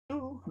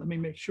Let me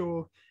make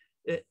sure.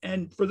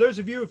 And for those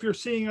of you, if you're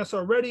seeing us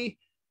already,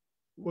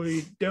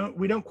 we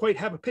don't quite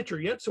have a picture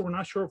yet, so we're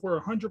not sure if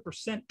we're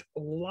 100%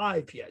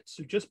 live yet.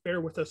 So just bear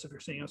with us if you're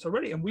seeing us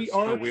already. And we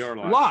are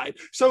live.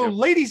 So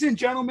ladies and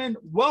gentlemen,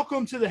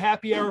 welcome to the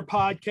Happy Hour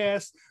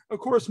podcast. Of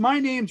course, my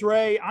name's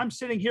Ray. I'm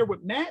sitting here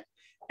with Matt,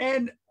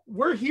 and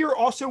we're here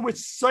also with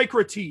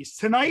Psycrotes.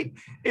 Tonight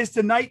is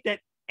the night that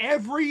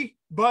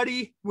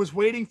everybody was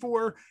waiting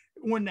for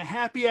when the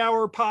Happy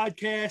Hour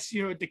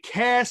podcast, the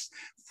cast,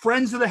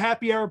 friends of the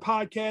Happy Hour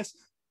podcast,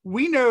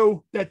 we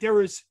know that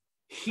there is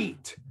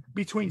heat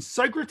between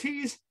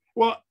Psycrotes.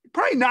 Well,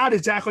 probably not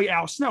exactly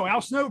Al Snow.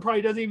 Al Snow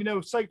probably doesn't even know.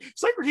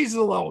 Psycrotes is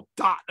a little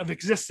dot of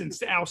existence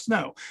to Al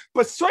Snow,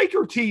 but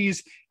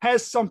Psycrotes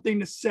has something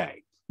to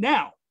say.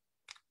 Now,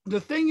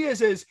 the thing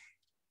is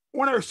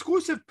on our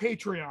exclusive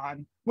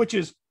Patreon, which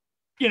is,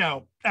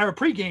 our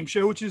pregame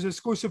show, which is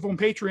exclusive on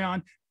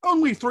Patreon,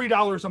 only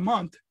 $3 a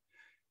month.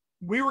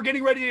 We were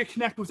getting ready to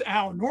connect with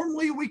Al.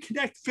 Normally we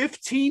connect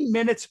 15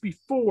 minutes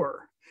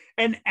before,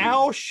 and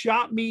Al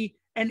shot me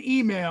an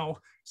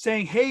email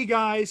saying, "Hey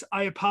guys,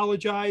 I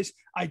apologize.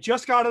 I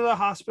just got out of the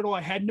hospital.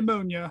 I had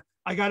pneumonia.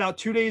 I got out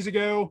 2 days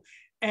ago,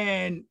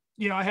 and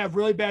I have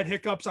really bad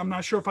hiccups. I'm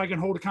not sure if I can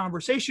hold a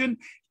conversation.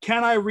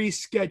 Can I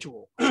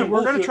reschedule?" So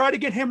we're going to try to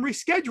get him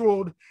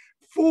rescheduled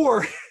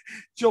for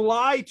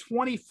July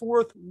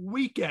 24th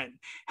weekend.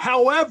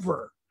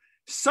 However,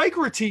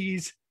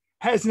 Psycrotes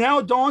has now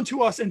dawned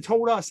to us and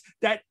told us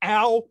that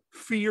Al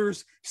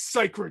fears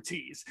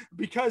Psycrotes,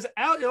 because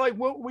Al,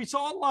 we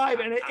saw it live,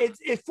 and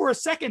it for a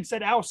second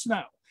said Al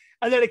Snow,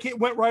 and then it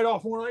went right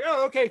off, and we're like,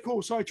 oh, okay,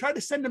 cool. So I tried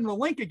to send him the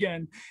link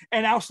again,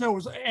 and Al Snow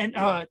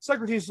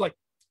Psycrotes was like,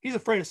 he's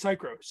afraid of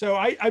Psycho. So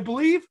I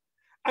believe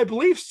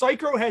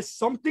Psycho has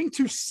something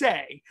to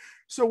say.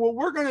 So what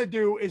we're going to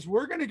do is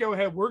we're going to go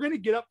ahead. We're going to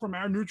get up from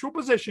our neutral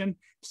position.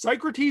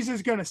 Psycrotes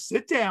is going to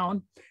sit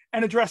down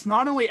and address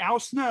not only Al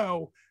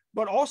Snow,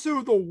 but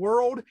also the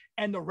world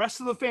and the rest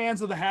of the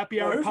fans of the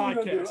Happy Hour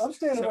podcast. I'm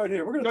standing right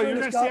here. We're going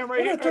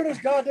to turn this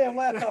goddamn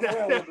laptop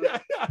around a little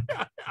bit.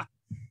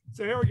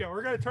 So here we go.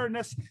 We're going to turn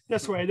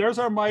this way. There's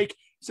our mic.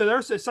 So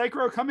there's a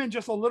Psycho. Come in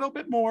just a little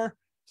bit more.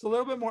 It's a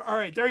little bit more. All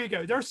right, there you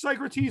go. There's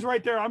Psycrotes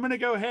right there. I'm going to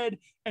go ahead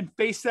and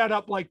face that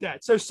up like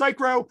that. So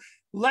Psycho,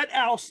 let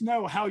Al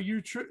Snow know how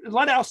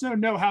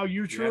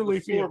you truly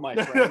feel, my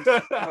friend.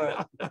 All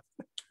right.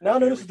 Now,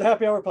 this is the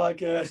Happy Hour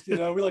podcast.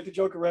 We like to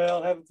joke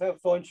around,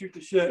 have fun, shoot the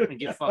shit.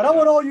 But I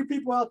want all you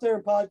people out there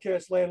in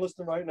podcast land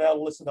listening right now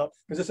to listen up,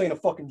 because this ain't a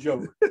fucking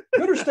joke.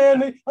 You understand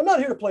me? I'm not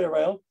here to play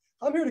around.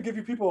 I'm here to give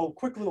you people a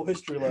quick little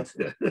history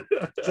lesson.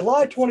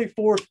 July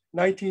 24th,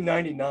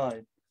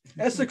 1999.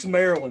 Essex,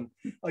 Maryland.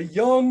 A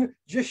young,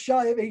 just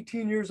shy of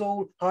 18 years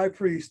old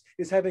Highpriest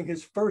is having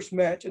his first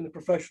match in the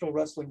professional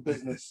wrestling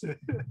business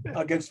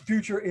against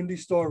future indie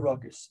star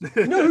Ruckus.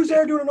 You know who's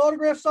there doing an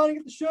autograph signing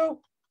at the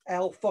show?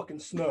 Al fucking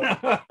Snow.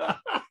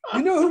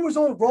 You know who was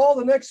on Raw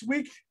the next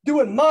week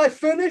doing my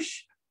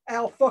finish?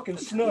 Al fucking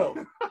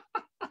Snow.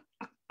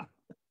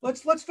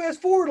 Let's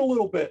fast forward a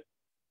little bit.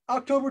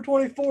 October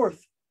 24th,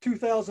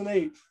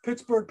 2008,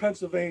 Pittsburgh,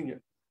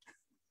 Pennsylvania.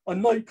 A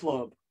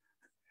nightclub.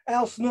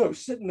 Al Snow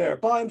sitting there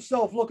by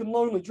himself, looking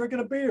lonely, drinking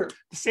a beer.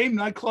 The same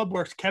nightclub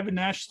where Kevin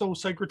Nash stole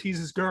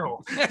Psycrotes'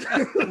 girl.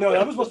 No,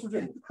 that was West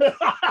Virginia.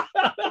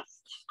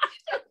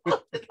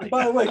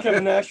 By the way,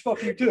 Kevin Nash,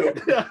 fuck you too.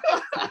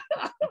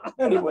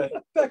 Anyway,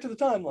 back to the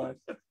timeline.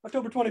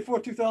 October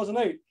 24th,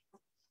 2008.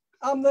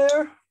 I'm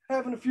there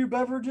having a few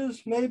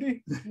beverages,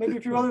 maybe a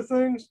few other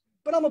things,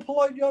 but I'm a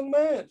polite young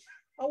man.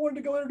 I wanted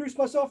to go introduce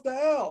myself to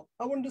Al.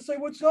 I wanted to say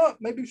what's up,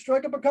 maybe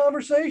strike up a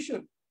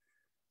conversation.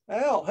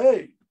 Al,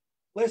 hey,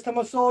 last time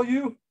I saw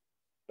you,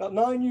 about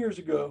 9 years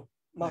ago,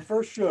 my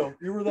first show,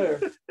 you were there.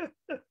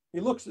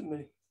 He looks at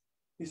me.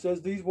 He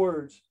says these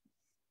words.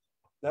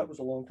 That was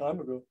a long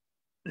time ago.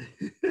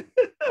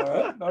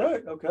 All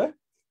right, okay.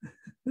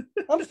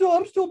 I'm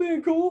still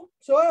being cool.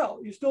 So Al,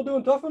 you still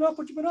doing tough enough?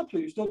 What you been up to?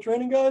 You still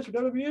training guys for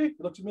WWE? He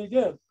looks at me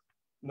again.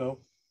 No.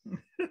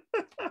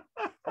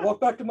 I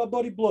walk back to my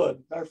buddy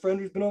Blood, our friend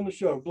who's been on the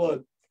show. Blood.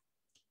 I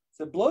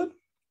said, Blood?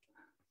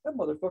 That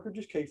motherfucker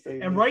just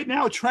kayfabe. And right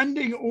now,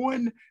 trending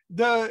on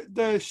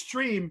the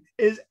stream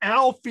is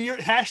Al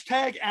fears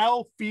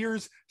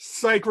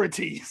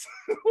Psycrotes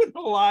with the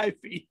live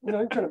feed.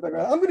 Turn it back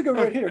around. I'm going to go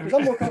right here because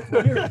I'm more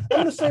comfortable here. I'm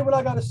going to say what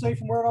I got to say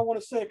from where I want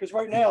to say, because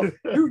right now,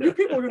 you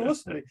people are going to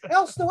listen to me.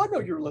 Al Snow, I know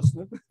you're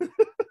listening.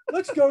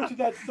 Let's go to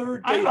that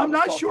third date. I'm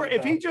not sure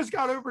if he just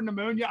got over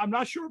pneumonia. I'm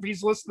not sure if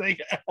he's listening.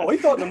 Oh, he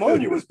thought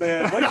pneumonia was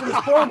bad. Wait for this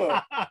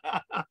promo.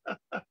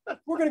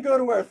 We're going to go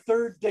to our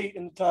third date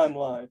in the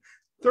timeline.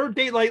 Third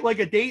date, like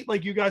a date,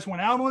 like you guys went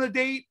out on a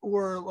date,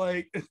 or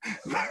like?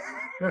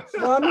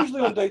 No, I'm usually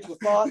on dates with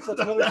bots.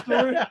 That's another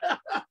story.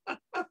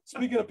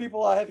 Speaking of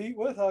people I have heat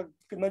with, I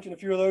could mention a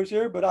few of those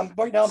here, but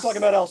right now I'm talking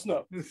about Al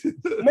Snow.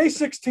 May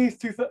 16th,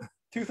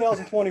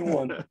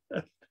 2021.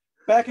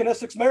 Back in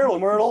Essex,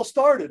 Maryland, where it all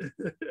started.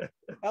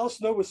 Al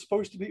Snow was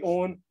supposed to be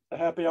on the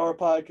Happy Hour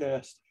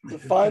podcast to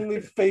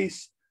finally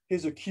face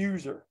his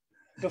accuser,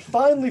 to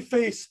finally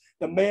face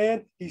the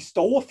man he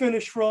stole a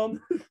finish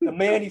from, the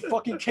man he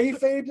fucking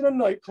kayfabed in a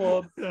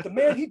nightclub, the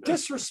man he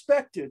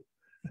disrespected,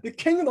 the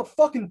king of the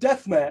fucking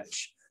death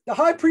match, the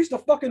high priest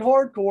of fucking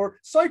hardcore,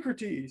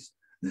 Psycrotes.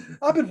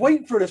 I've been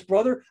waiting for this,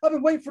 brother. I've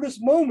been waiting for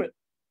this moment.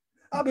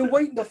 I've been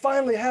waiting to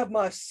finally have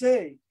my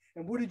say.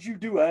 And what did you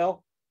do,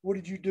 Al? What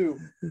did you do?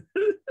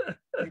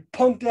 You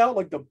punked out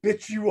like the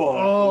bitch you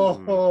are.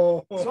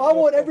 So I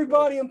want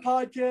everybody in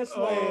podcast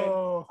land.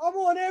 I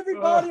want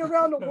everybody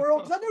around the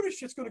world, because I know this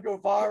shit's going to go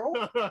viral.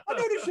 I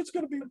know this shit's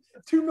going to be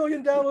 2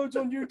 million downloads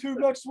on YouTube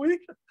next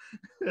week.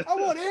 I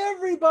want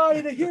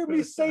everybody to hear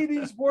me say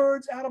these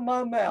words out of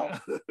my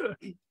mouth.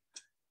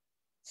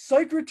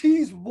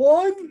 Psycrotes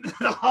 1,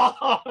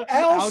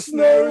 Al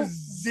Snow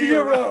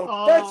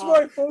 0. That's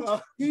right,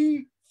 folks.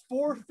 He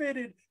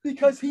forfeited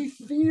because he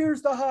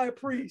fears the high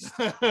priest.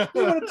 You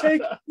want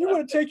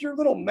to take your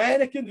little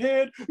mannequin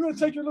head, you want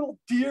to take your little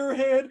deer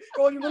head,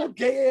 all your little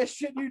gay ass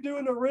shit you do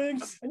in the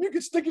ring, and you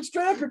can stick it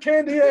straight up your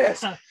candy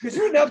ass because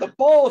you didn't have the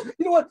balls.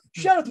 You know what?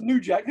 Shout out to New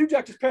Jack. New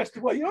Jack just passed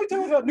away. You know,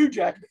 tell me about New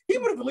Jack. He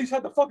would have at least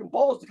had the fucking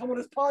balls to come on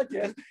this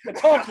podcast and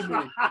talk to me.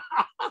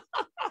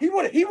 He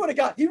would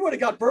have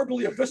got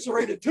verbally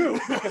eviscerated too,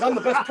 because I'm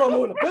the best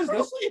promo in the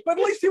business. But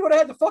at least he would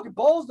have had the fucking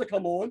balls to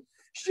come on.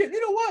 Shit,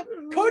 you know what?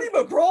 Cody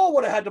McGraw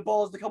would have had the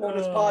balls to come on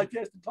this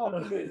podcast and talk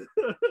to me.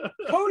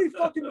 Cody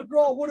fucking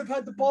McGraw would have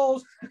had the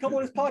balls to come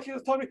on this podcast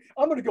and talk to me.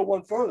 I'm going to go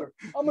one further.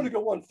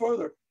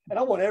 And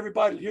I want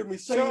everybody to hear me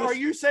say this. So are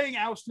you saying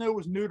Al Snow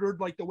was neutered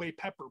like the way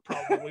Pepper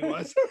probably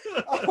was?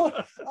 I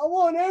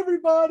want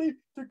everybody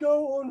to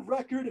go on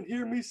record and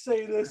hear me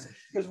say this,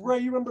 because Ray,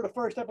 you remember the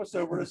first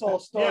episode where this all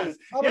started. Yes.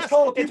 I was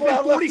calling people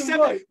out left and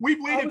right. We've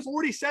waited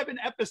 47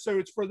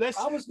 episodes for this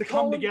to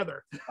come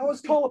together. I was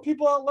calling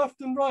people out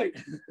left and right.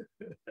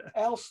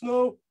 Al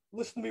Snow,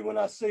 listen to me when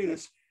I say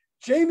this.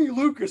 Jamie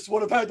Lucas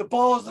would have had the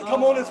balls to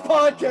come on his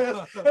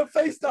podcast and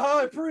face the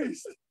high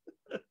priest.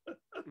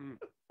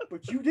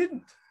 But you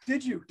didn't.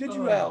 Did you? Did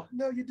you, Al?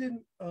 No, you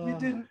didn't. You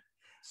didn't.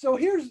 So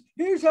here's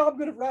how I'm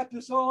going to wrap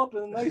this all up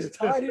in a nice,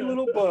 tidy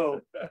little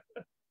bow.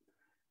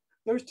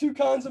 There's two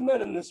kinds of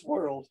men in this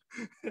world.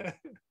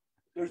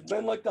 There's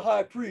men like the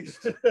high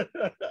priest. And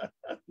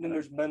then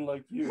there's men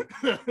like you.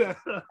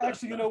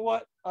 Actually, you know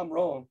what? I'm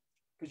wrong.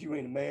 Because you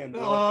ain't a man,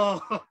 bro.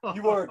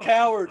 You are a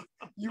coward.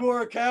 You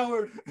are a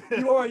coward.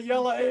 You are a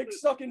yellow egg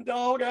sucking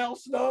dog, Al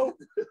Snow.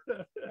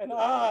 And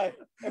I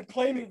am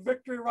claiming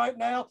victory right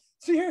now.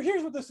 See,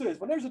 here's what this is.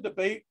 When there's a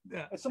debate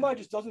and somebody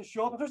just doesn't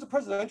show up, if there's a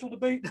presidential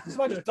debate,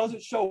 somebody just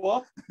doesn't show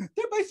up,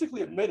 they're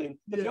basically admitting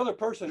that the other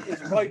person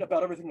is right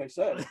about everything they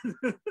said.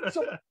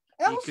 So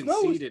Al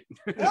Snow is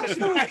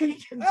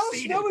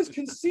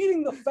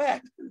conceding the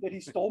fact that he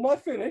stole my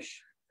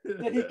finish,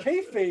 that he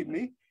kayfabed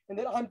me, and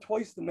that I'm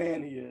twice the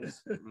man he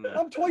is.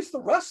 I'm twice the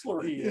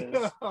wrestler he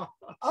is.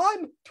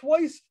 I'm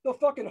twice the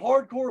fucking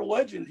hardcore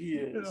legend he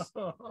is.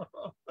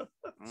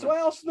 So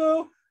Al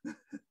Snow,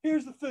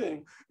 here's the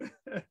thing.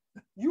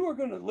 You are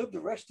going to live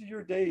the rest of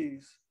your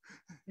days.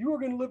 You are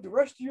going to live the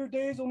rest of your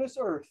days on this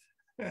earth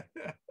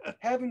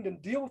having to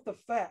deal with the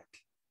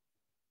fact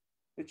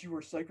that you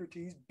were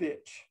Psycrotes'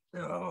 bitch.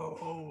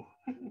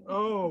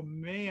 Oh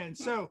man.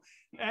 So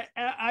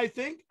I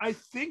think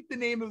the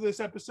name of this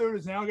episode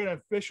is now going to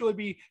officially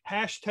be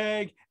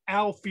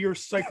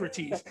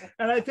 #AlFearsPsycrotes.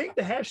 And I think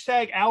the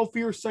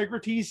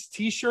 #AlFearsPsycrotes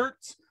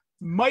t-shirts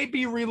might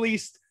be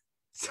released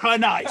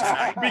tonight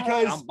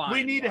because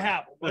we need to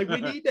have them. Like, we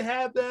need to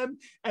have them,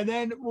 and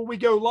then when we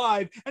go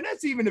live, and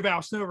that's even if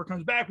Al Snow ever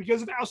comes back,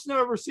 because if Al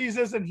Snow ever sees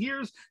this and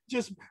hears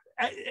just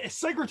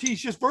Psycrotes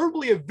just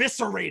verbally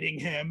eviscerating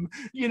him,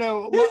 you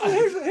know.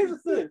 Here's the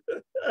thing.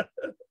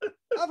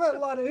 I've had a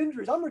lot of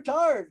injuries. I'm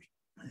retired.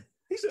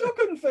 He still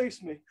couldn't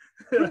face me.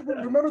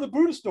 Remember the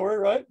Buddha story,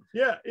 right?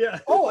 Yeah.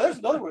 Oh, there's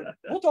another one.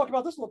 We'll talk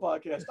about this on the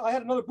podcast. I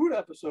had another Buddha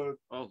episode.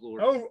 Oh,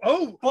 Lord.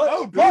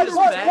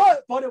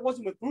 But it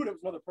wasn't with Buddha. It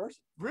was another person.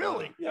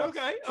 Really? Yeah.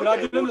 Okay. Should I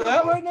get into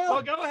that right now?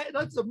 Well, go ahead.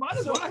 That's a might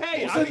as well.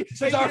 Hey,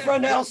 since our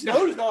friend Al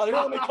Snow's not here,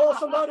 let me call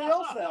somebody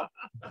else now.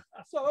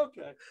 So,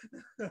 okay.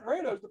 Ray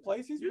knows the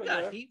place. He's You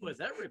got heat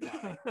with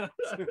everybody.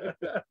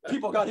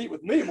 People got heat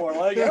with me more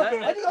like it.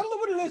 I don't know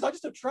what it is. I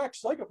just attract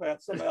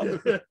psychopaths somehow.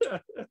 The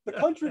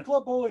country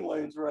club bowling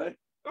lanes, right?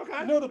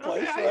 Okay. You know the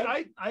place,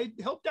 right? I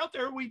helped out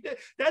there. We did.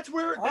 That's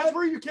where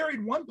you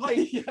carried one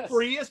pipe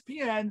for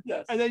ESPN,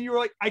 and then you were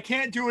like, I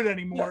can't do it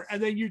anymore.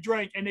 And then you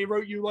drank, and they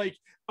wrote you like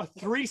a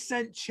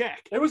 3-cent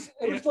check. It was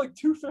like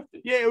 $2.50.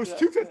 Yeah, it was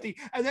 $2.50.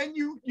 And then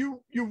you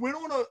went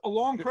on a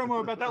long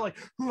promo about that, like,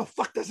 who the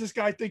fuck does this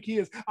guy think he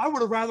is? I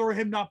would have rather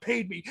him not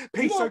paid me.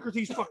 Pay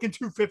Psycrotes fucking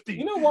 $2.50.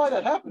 You know why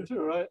that happened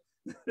too, right?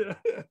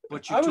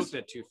 But you took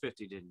that $2.50,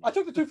 didn't you? I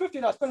took the $2.50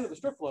 and I spent it at the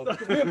strip club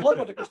because me and Blood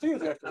went to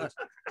Christina's afterwards.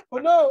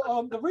 But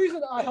no, the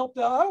reason I helped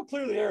out, I will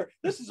clear the air.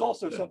 This is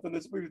also something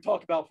that we've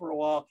talked about for a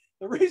while.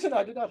 The reason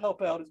I did not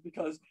help out is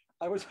because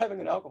I was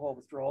having an alcohol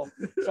withdrawal.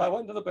 So I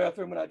went into the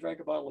bathroom and I drank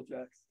a bottle of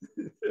Jack's.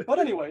 But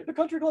anyway, the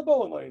country club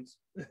bowling lanes.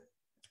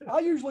 I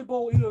usually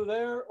bowl either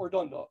there or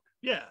Dundalk.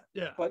 Yeah.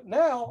 But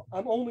now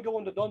I'm only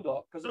going to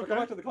Dundalk because if I go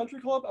back to the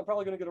country club, I'm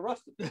probably going to get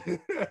arrested.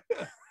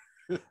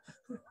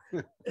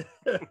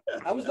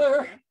 I was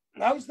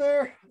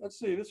there. Let's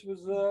see. This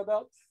was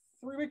about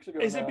 3 weeks ago.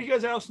 Is it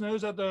because Al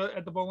Snow's at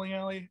the bowling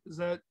alley? Is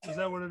that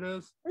what it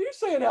is? Are you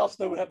saying Al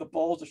Snow would have the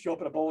balls to show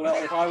up at a bowling alley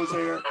if I was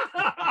here?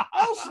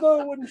 Al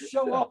Snow wouldn't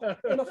show up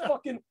in a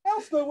fucking.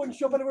 Al Snow wouldn't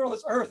show up anywhere on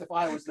this earth if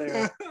I was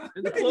there.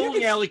 And the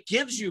bowling alley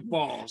gives you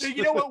balls.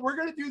 You know what? We're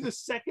gonna do the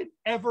second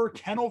ever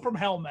Kennel from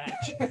Hell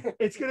match.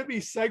 It's gonna be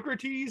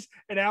Psycrotes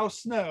and Al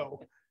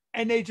Snow.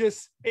 And they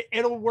just,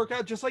 it'll work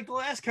out just like the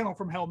last Kennel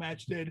from Hell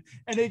match did.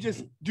 And they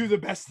just do the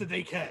best that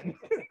they can.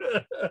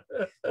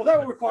 Well, that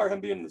would require him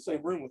being in the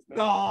same room with me.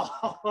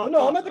 Oh.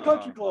 No, I'm at the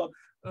country club.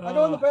 I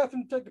go in the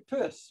bathroom to take a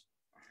piss.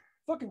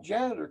 Fucking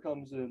janitor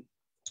comes in.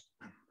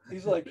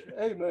 He's like,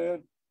 hey,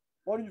 man,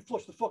 why don't you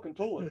flush the fucking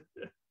toilet?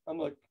 I'm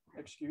like,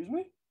 excuse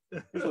me?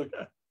 He's like,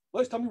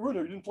 last time you were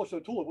there, you didn't flush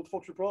that toilet. What the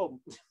fuck's your problem?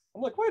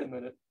 I'm like, wait a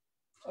minute.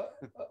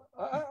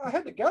 I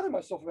had to gather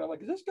myself around.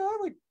 Like, is this guy,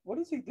 like, what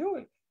is he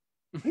doing?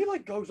 He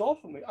like goes off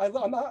on me.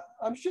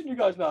 I'm shitting you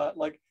guys not.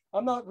 Like,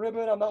 I'm not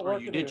ribbing. I'm not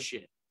working. You did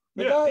shit.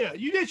 Yeah,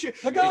 you did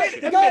shit. The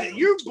guy,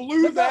 you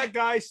blew that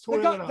guy's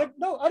toilet up.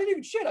 No, I didn't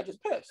even shit. I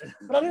just pissed,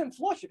 but I didn't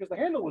flush it because the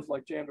handle was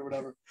like jammed or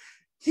whatever.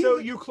 So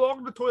you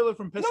clogged the toilet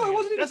from pissing. No, it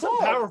wasn't even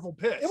clogged. That's a powerful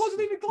piss. It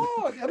wasn't even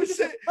clogged.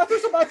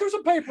 I threw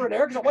some paper in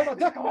there because I wiped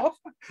my dick off.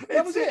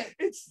 That was it.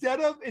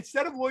 Instead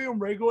of William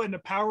Regal and the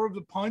power of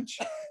the punch,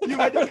 you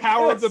had the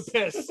power of the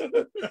piss.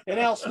 In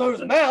Al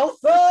Snow's mouth.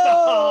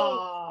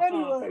 Oh!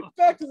 Anyway,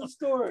 back to the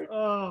story.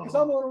 Because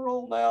I'm on a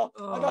roll now.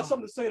 I got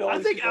something to say to all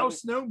I think Al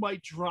Snow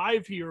might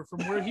drive here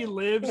from where he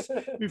lives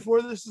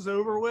before this is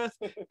over with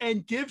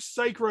and give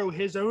Psychro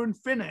his own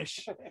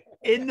finish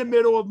in the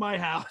middle of my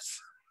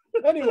house.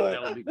 Anyway,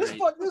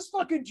 this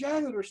fucking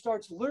janitor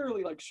starts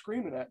literally like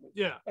screaming at me.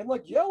 Yeah. And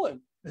like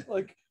yelling.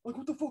 Like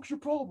what the fuck's your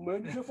problem,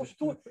 man? You can't flush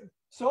the toilet.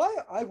 So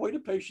I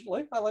waited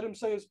patiently. I let him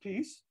say his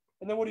piece.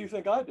 And then what do you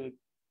think I did?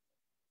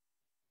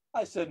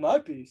 I said my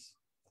piece.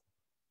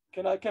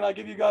 Can I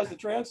give you guys the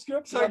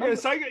transcript? I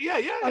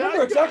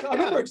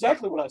remember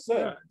exactly what I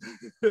said.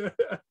 Yeah.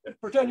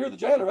 Pretend you're the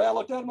janitor. I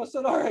looked at him. I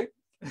said, all right.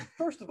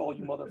 First of all,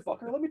 you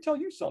motherfucker, let me tell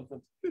you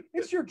something.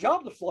 It's your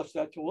job to flush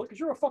that toilet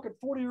because you're a fucking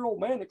 40-year-old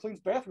man that cleans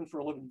bathrooms for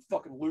a living, you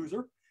fucking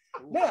loser.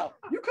 Now,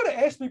 you could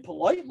have asked me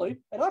politely,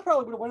 and I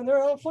probably would have went in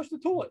there and flushed the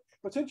toilet.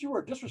 But since you were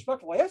a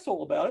disrespectful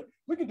asshole about it,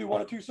 we can do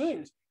one of two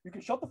things. You can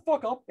shut the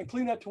fuck up and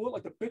clean that toilet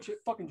like the bitch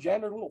fucking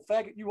janitor little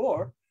faggot you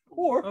are,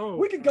 or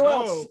we can go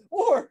out,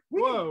 or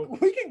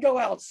we can go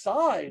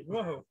outside.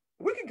 Whoa.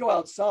 We can go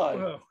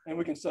outside and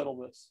we can settle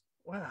this.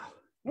 Wow.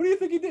 What do you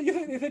think he did?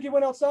 You think he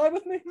went outside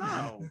with me?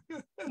 No.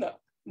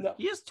 No.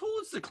 He has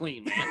toilets to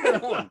clean,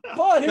 man.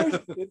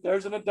 But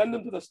there's an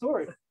addendum to the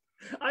story.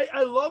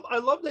 I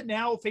love that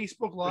now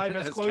Facebook Live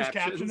has closed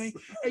captioning,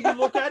 and you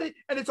look at it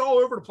and it's all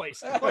over the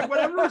place. Like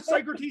whatever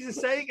Psycrotes is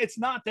saying, it's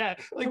not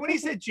that. Like when he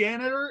said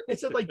janitor, it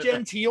said like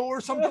genteel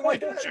or something like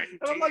that.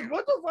 And I'm like,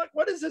 what the fuck?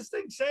 What is this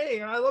thing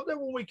saying? And I love that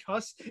when we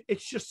cuss,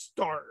 it's just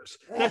stars.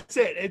 That's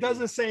it. It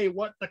doesn't say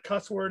what the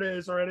cuss word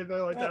is or anything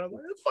like that. I'm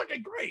like, it's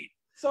fucking great.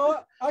 So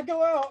I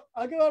go out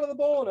of the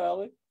bowling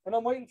alley and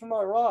I'm waiting for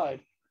my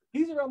ride.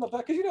 He's around the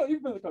back, because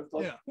you've been to the country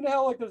club. Yeah. You know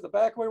how like there's the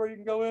back way where you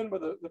can go in where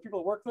the people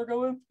that work there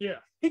go in? Yeah.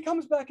 He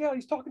comes back out,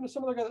 he's talking to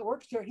some other guy that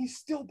works there, and he's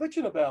still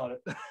bitching about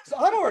it. So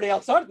I'm already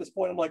outside at this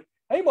point. I'm like,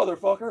 hey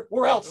motherfucker,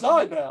 we're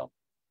outside now.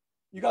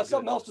 You got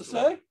something else to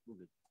say?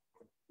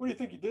 What do you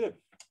think he did?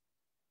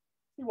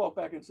 He walked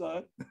back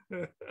inside.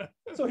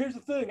 So here's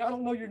the thing. I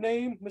don't know your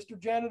name, Mr.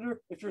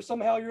 Janitor. If you're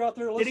out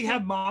there listening. Did he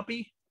have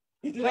Moppy?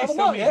 He did have a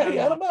mop. Yeah, he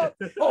had a mop.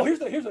 Oh, here's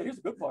the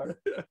good part.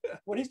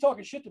 When he's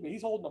talking shit to me,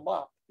 he's holding a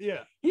mop.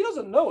 Yeah. He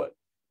doesn't know it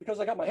because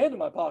I got my hand in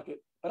my pocket,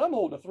 but I'm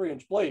holding a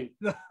 3-inch blade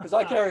because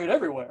I carry it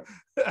everywhere.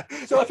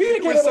 So if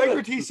he when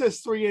Psycrotes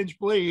says 3-inch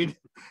blade,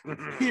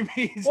 he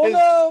means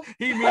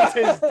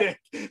his dick.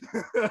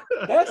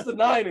 That's the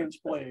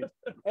 9-inch blade.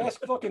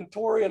 Ask fucking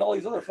Tori and all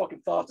these other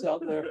fucking thoughts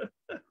out there.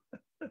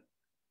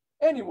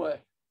 Anyway.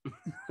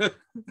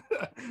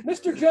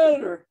 Mr.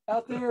 Janitor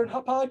out there in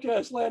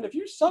podcast land, if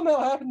you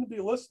somehow happen to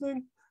be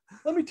listening,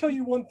 let me tell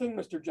you one thing,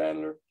 Mr.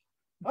 Janitor.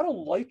 I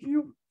don't like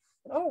you,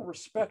 and I don't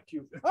respect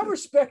you. I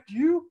respect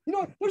you. You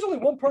know, there's only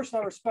one person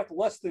I respect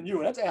less than you,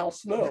 and that's Al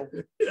Snow.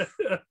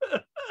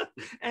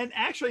 And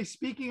actually,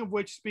 speaking of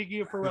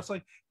pro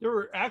wrestling,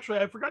 I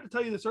forgot to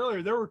tell you this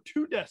earlier, there were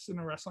 2 deaths in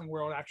the wrestling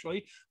world,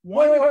 actually.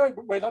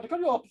 Wait, not to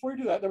cut you off before you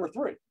do that, there were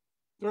 3.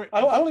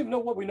 I don't even know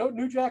what we know.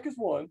 New Jack is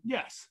 1.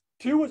 Yes.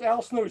 2 was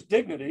Al Snow's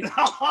dignity.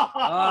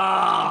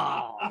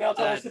 Oh, now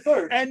tell us the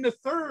 3rd. And the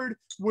 3rd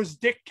was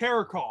Dick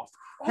Karakoff.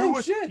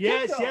 Dick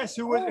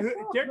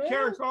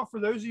Karakoff, for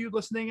those of you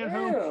listening at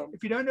home,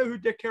 if you don't know who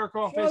Dick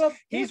Karakoff is,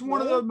 he's probably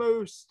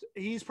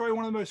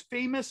one of the most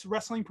famous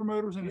wrestling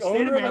promoters in the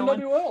state of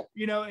Maryland. NWL.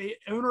 You know,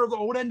 owner of the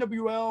old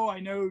NWL.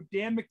 I know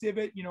Dan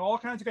McDivitt, you know, all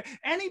kinds of guys.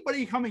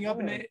 Anybody coming up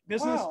in the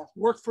business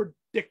worked for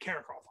Dick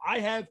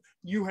Karakoff.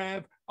 You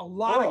have a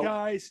lot of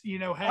guys, you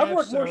know, I've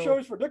worked more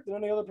shows for Dick than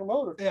any other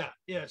promoter.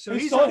 Yeah. So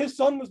his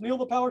son was Neil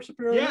the Power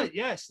Superior. Yeah,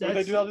 yes.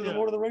 They do the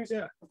Lord of the Rings.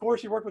 Yeah. Of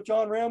course, he worked with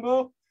John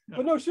Rambo.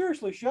 But no,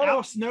 seriously, shout Al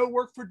out. Snow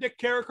worked for Dick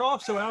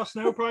Caracoff, so Al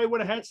Snow probably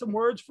would have had some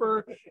words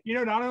for,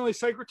 not only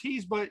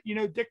Psycrotes, but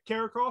Dick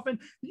Caracoff. And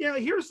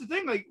here's the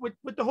thing, like with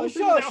the whole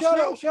thing with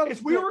Al Snow,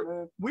 is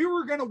we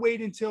were gonna wait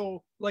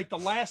until like the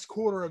last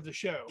quarter of the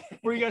show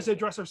where you guys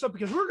address our stuff,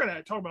 because we're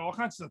gonna talk about all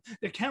kinds of stuff.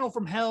 The Kennel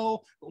from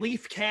Hell,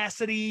 Leaf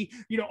Cassidy,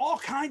 all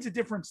kinds of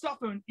different stuff.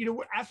 And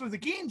after the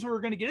games, we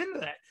were gonna get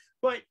into that.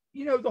 But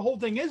the whole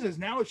thing is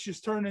now it's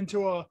just turned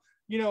into a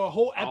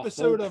whole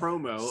episode of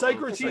promo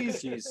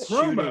Psycrotes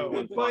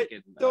promo. But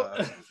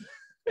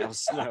Al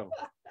Snow.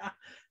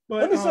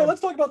 But let's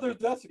talk about their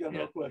deaths again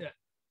real quick. Yeah.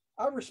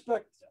 I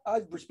respect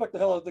the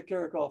hell out of Dick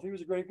Caracoff. He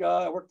was a great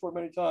guy. I worked for him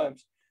many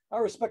times. I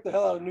respect the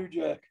hell out of New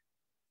Jack.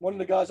 One of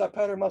the guys I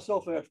patterned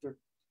myself after.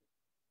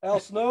 Al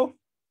Snow,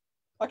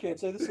 I can't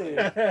say the same.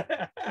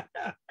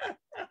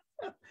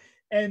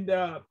 And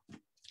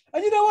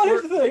you know what?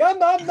 Here's the thing. I'm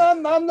not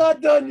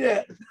done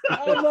yet.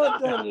 I'm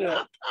not done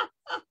yet.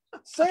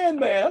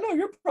 Sandman, I know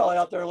you're probably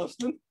out there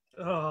listening.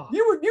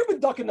 You've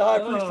been ducking the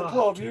Highpriest for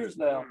 12 years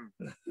now,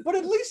 but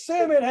at least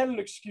Sandman had an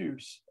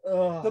excuse.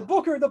 The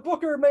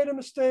Booker made a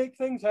mistake.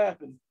 Things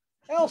happen.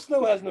 Al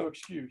Snow has no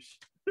excuse.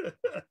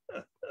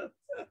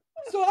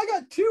 So I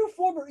got 2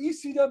 former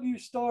ECW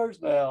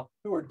stars now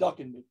who are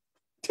ducking me.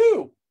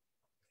 2.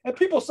 And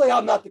people say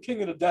I'm not the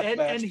king of the death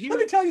match. Let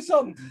me tell you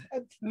something,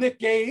 Nick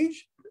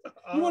Gage.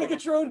 You want to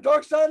get your own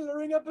Dark Side of the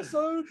Ring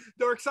episode?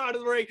 Dark Side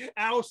of the Ring,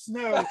 Al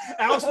Snow.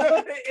 Al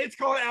Snow. It's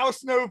called Al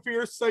Snow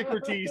Fierce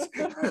Psycrotes.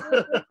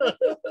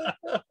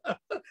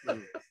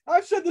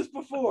 I've said this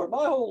before.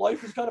 My whole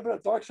life has kind of been a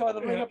Dark Side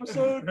of the Ring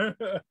episode.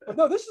 But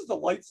no, this is the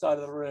light side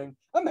of the ring.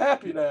 I'm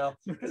happy now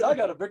because I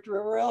got a victory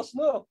over Al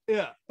Snow.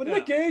 Yeah. But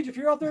Nick Gage, if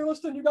you're out there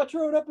listening, you got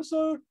your own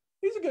episode.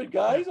 He's a good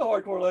guy. He's a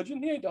hardcore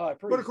legend. He ain't the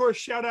Highpriest. But of course,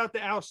 shout out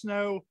to Al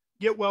Snow.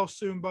 Get well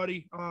soon,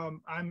 buddy.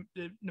 I'm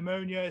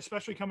pneumonia,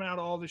 especially coming out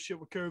of all this shit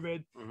with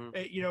COVID.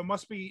 It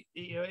must be,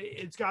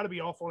 it's got to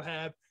be awful to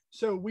have.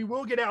 So we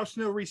will get Al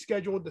Snow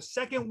rescheduled. The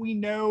second we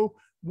know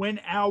when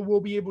Al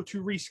will be able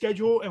to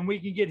reschedule and we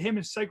can get him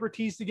and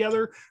Psycrotes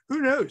together,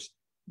 who knows?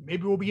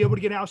 Maybe we'll be able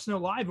to get Al Snow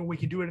live and we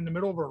can do it in the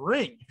middle of a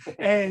ring.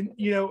 And,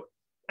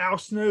 Al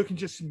Snow can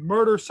just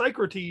murder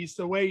Psycrotes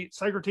the way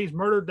Psycrotes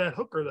murdered that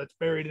hooker that's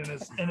buried in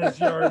his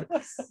yard.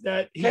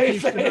 That he But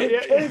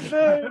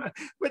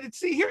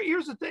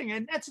here's the thing,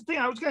 and that's the thing.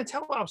 I was going to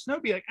tell Al Snow,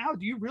 be like, Al,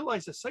 do you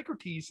realize that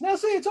Psycrotes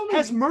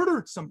has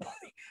murdered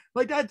somebody?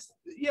 Like that's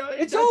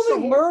it's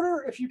only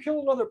murder if you kill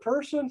another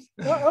person.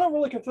 I don't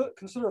really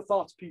consider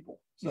thoughts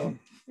people. So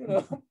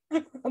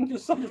I'm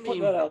just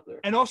putting that out there.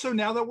 And also,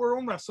 now that we're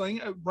on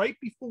wrestling, right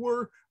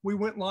before we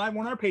went live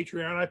on our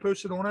Patreon, I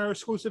posted on our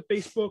exclusive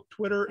Facebook,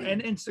 Twitter,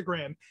 and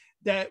Instagram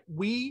that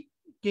we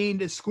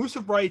gained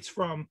exclusive rights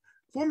from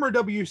former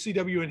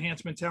WCW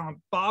enhancement talent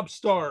Bob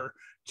Starr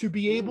to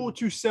be able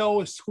to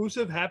sell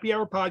exclusive Happy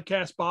Hour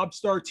Podcast Bob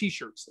Starr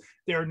t-shirts.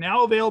 They are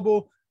now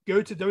available.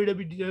 Go to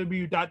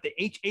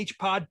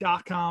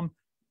www.thehhpod.com.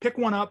 Pick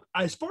one up.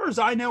 As far as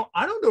I know,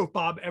 I don't know if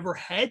Bob ever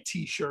had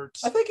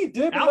t-shirts. I think he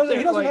did, but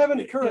he doesn't have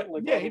any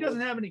currently. Yeah, he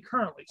doesn't have any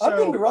currently. So, I'm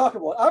going to be rocking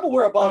one. I will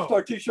wear a Bob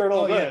Starr t-shirt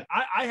all day.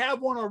 Yeah. I have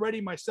one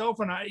already myself,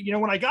 and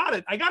when I got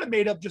it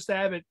made up just to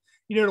have it,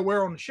 to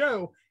wear on the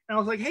show. And I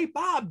was like, hey,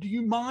 Bob, do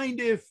you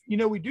mind if,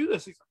 we do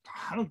this? He's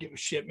like, I don't give a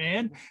shit,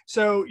 man.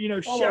 So,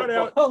 shout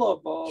out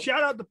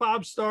to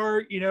Bob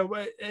Starr,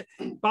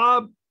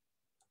 Bob,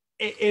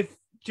 if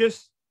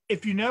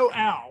you know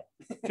Al,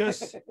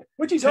 just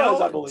which he does,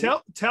 I believe.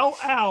 Tell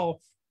Al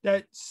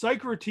that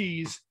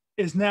Psycrotes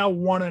is now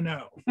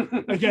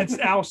 1-0 against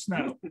Al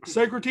Snow.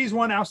 Psycrotes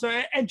won Al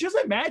Snow, and just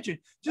imagine.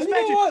 So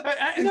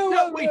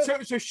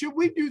should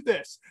we do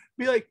this?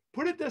 Be like,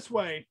 put it this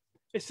way: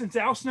 since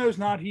Al Snow's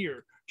not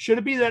here, should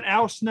it be that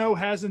Al Snow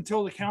has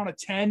until the count of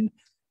 10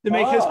 to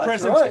make his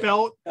presence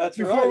felt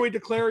before we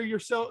declare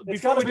yourself?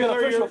 It's got to be an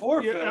official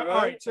forfeit. All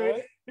right. So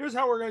here's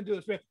how we're going to do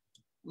this, man.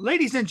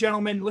 Ladies and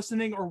gentlemen,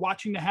 listening or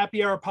watching the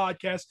Happy Hour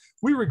podcast,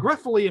 we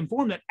regretfully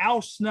inform that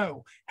Al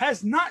Snow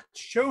has not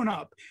shown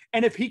up.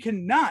 And if he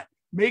cannot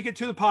make it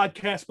to the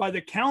podcast by the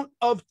count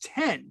of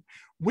 10,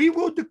 we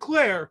will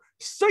declare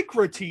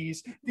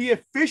Psycrotes the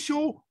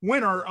official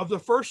winner of the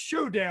first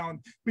showdown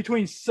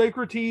between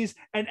Psycrotes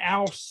and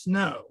Al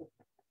Snow.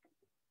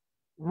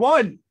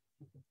 1,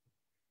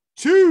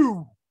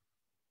 2,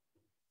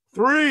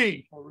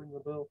 3,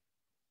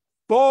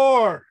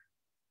 4,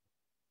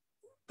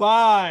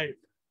 5,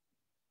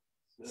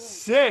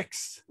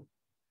 6,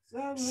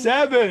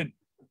 7,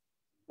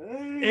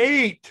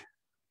 8,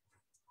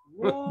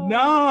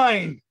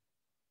 9,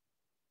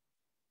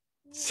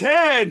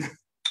 10.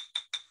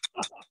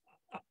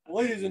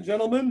 Ladies and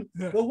gentlemen,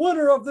 the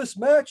winner of this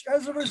match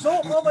as a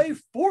result of a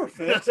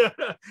forfeit,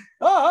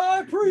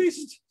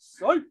 Highpriest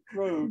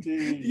Psycrotes.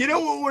 You know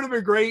what would have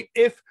been great?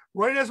 If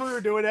right as we were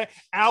doing that,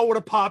 Al would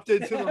have popped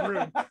into the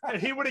room and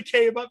he would have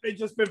came up and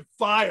just been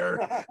fire.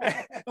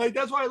 Like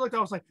that's why I looked. I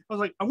was like,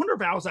 I wonder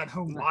if Al's at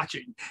home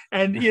watching.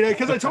 And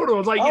because I told him, I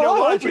was like, I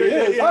hope he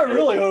is. I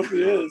really hope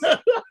he is.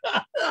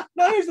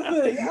 Now here's the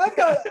thing.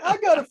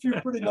 I've got a few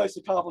pretty nice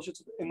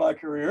accomplishments in my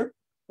career.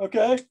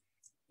 Okay.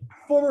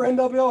 former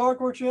NWL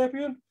Hardcore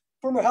Champion,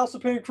 former House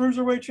of Pain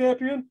Cruiserweight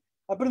Champion.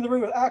 I've been in the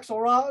ring with Axel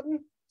Rotten,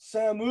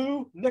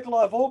 Samu,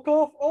 Nikolai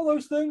Volkov, all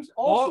those things.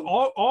 Awesome.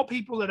 All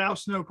people that Al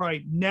Snow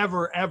probably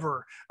never,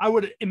 ever, I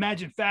would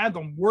imagine,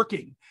 fathom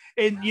working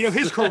in, you know,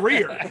 his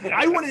career.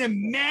 I want to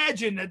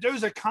imagine that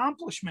those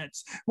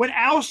accomplishments, when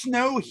Al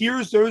Snow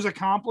hears those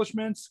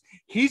accomplishments,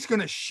 he's going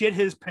to shit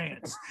his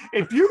pants.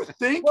 If you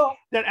think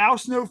that Al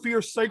Snow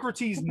fears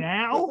Psycrotes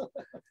now,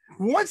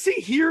 once he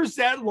hears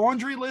that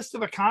laundry list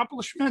of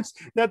accomplishments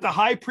that the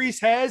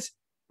Highpriest has,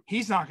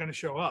 he's not going to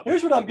show up.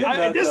 Here's what I'm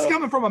getting at. This is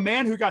coming from a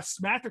man who got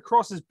smacked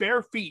across his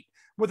bare feet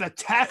with a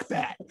tack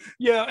bat.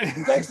 Yeah.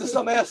 Thanks to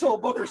some asshole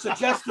booker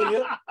suggesting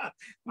it.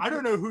 I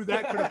don't know who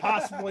that could have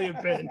possibly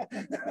have been.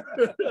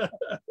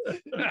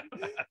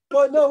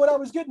 But no, what I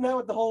was getting at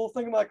with the whole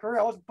thing of my career,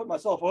 I wasn't putting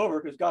myself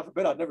over because God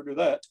forbid I'd never do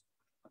that.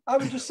 I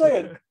was just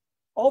saying,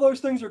 all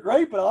those things are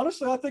great, but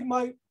honestly, I think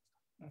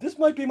this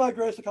might be my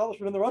greatest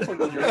accomplishment in the wrestling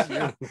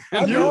business.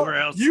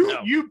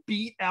 You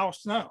beat Al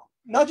Snow.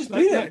 Not just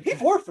beat him, he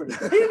forfeited.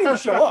 He didn't even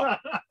show up.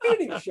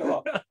 And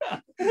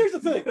here's the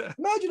thing.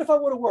 Imagine if I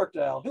would have worked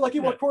Al. Like he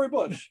worked Corey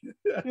Bush.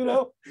 You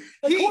know?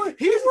 Like he worked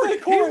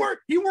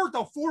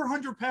a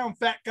 400-pound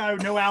fat guy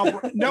with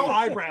no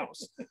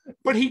eyebrows.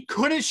 But he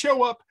couldn't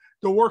show up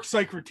to work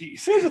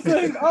Psycrotes. Here's the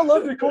thing. I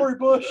love you, Corey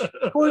Bush.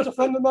 Corey's a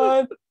friend of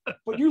mine,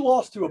 but you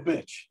lost to a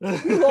bitch.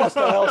 You lost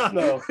to Al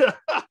Snow.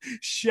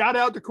 Shout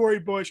out to Corey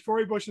Bush.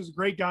 Corey Bush is a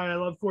great guy. I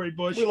love Corey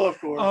Bush. We love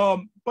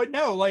Corey. But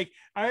no, like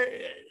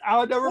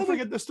I'll never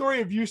forget the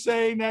story of you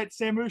saying that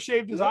Samu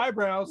shaved his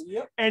eyebrows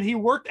and he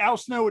worked Al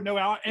Snow with no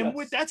out. And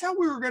that's how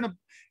we were gonna,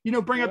 you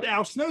know, bring up to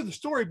Al Snow the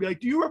story. Be like,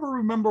 do you ever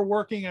remember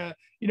working a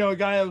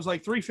guy that was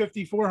like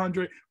 350,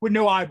 400 with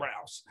no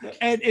eyebrows?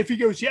 And if he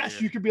goes,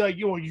 yes, you could be like,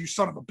 oh, you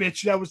son of a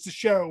bitch. That was the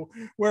show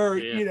where,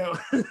 you know.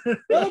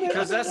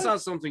 Because that's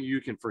not something you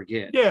can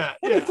forget. Yeah.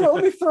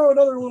 Let me throw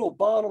another little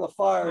bond on the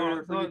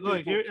fire.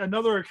 Look,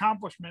 another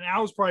accomplishment.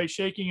 Al's probably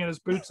shaking in his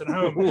boots at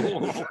home.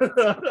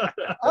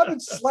 I've been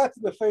slapped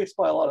in the face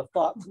by a lot of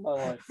thoughts in my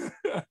life.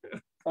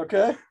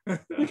 Okay,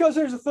 because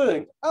here's the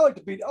thing. I like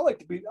to beat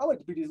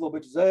these little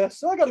bitches' ass.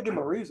 So I got to give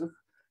them a reason.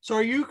 So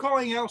are you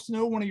calling Al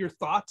Snow one of your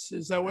thoughts?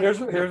 Is that what? Here's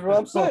what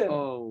I'm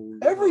saying.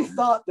 Every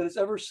thought that has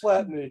ever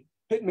slapped me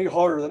hit me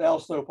harder than Al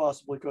Snow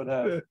possibly could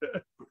have.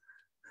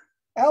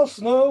 Al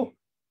Snow,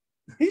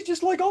 he's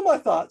just like all my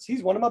thoughts.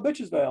 He's one of my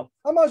bitches now.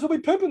 I might as well be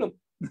pimping him.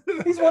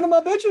 He's one of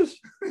my bitches.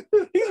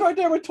 He's right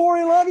there with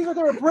Tori Love. He's right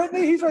there with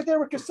Brittany. He's right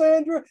there with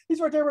Cassandra. He's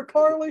right there with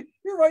Carly.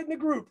 You're right in the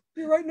group.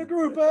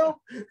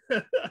 Al.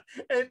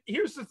 And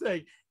here's the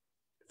thing.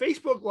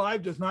 Facebook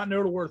Live does not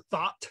know the word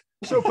thought.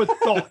 So put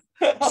thought.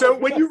 So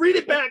when you read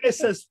it back, it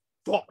says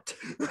thought.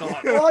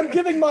 Well, I'm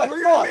giving my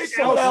thoughts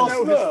on Al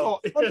Snow.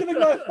 I'm giving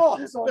my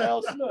thoughts on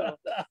Al Snow,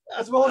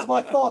 as well as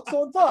my thoughts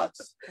on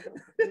thoughts.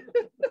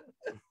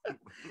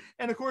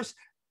 And of course,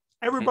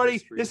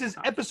 everybody, this is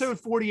episode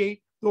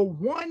 48. The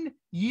 1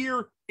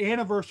 year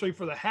anniversary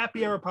for the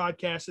Happy Hour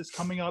podcast is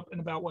coming up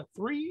in about what,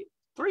 three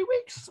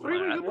weeks?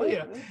 3 weeks.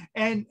 Yeah.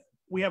 And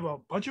we have a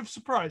bunch of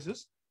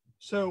surprises.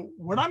 So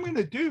what I'm going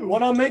to do,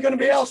 what I'm making to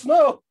be Al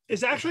Snow,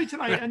 is actually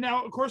tonight. And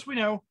now, of course, we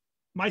know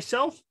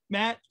myself,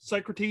 Matt,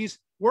 Psycrotes,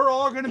 we're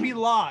all going to be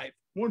live,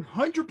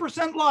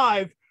 100%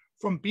 live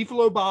from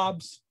Beefalo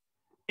Bob's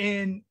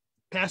in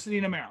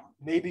Pasadena, Maryland.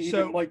 Maybe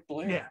even Mike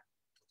Blair. Yeah.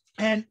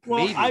 And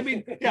well, maybe. I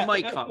mean, He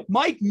might come.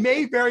 Mike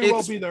may very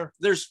well be there.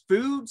 There's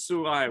food,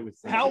 so I would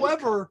think.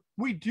 However,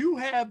 we do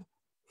have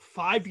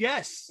 5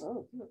 guests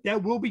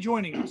that will be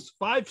joining us,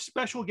 5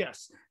 special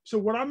guests. So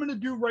what I'm going to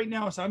do right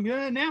now is I'm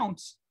going to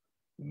announce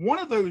one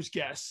of those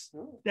guests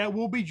that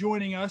will be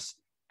joining us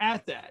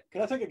at that.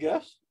 Can I take a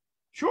guess?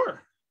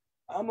 Sure.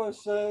 I'm going to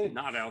say...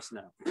 Not Al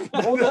Snow.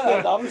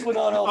 Obviously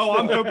not Al Snow. Oh,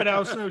 I'm hoping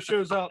Al Snow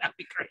shows up. That'd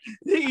be great.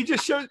 He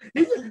just shows...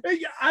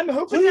 I'm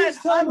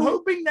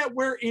hoping that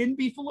we're in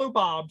Beefalo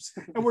Bob's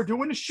and we're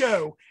doing a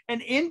show.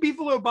 And in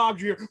Beefalo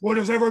Bob's, you're, what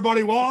does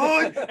everybody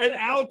want? And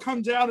Al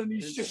comes out and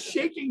he's just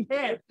shaking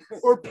head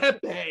or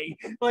Pepe,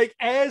 like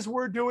as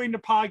we're doing the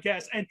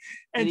podcast. And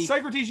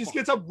Psycrotes just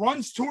gets up,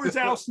 runs towards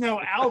Al Snow.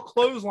 Al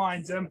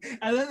clotheslines him.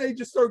 And then they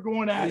just start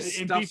going at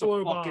it in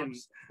Beefalo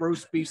Bob's.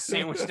 Roast beef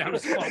sandwich down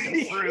his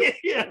fucking throat.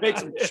 Yeah.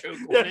 Makes him choke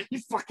on it. You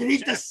fucking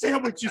eat the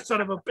sandwich, you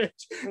son of a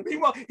bitch.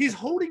 Meanwhile, he's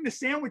holding the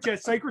sandwich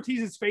at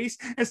Psycrotes' face,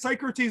 and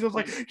Psycrotes was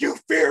like, you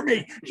fear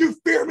me,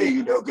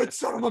 you no good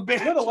son of a bitch.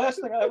 You know the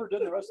last thing I ever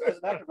did as an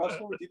active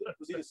wrestler was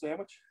eat a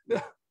sandwich?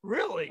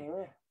 Really?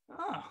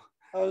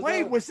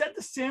 Wait, was that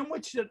the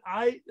sandwich that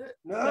I...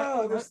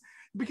 No, it was...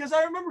 Because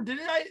I remember,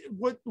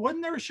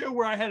 wasn't there a show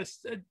where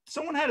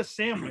someone had a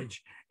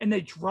sandwich and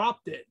they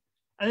dropped it?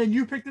 And then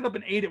you picked it up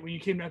and ate it when you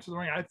came down to the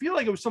ring. I feel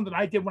like it was something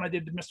I did when I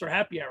did the Mr.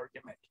 Happy Hour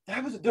gimmick.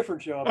 That was a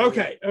different show.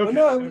 Okay. It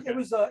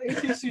was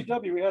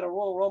ECW. We had a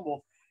Royal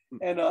Rumble.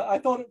 And I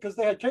thought, because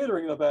they had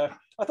catering in the back,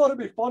 I thought it'd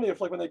be funny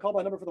if, like, when they called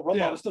my number for the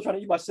Rumble, I was still trying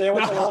to eat my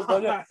sandwich.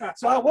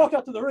 So I walked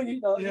out to the ring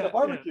eating a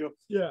barbecue.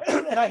 Yeah.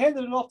 And I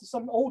handed it off to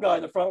some old guy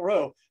in the front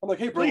row. I'm like,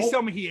 hey, bro. Please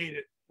tell me he ate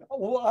it.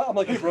 Well, I'm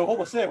like, hey, bro, hold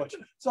my sandwich.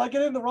 So I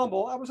get in the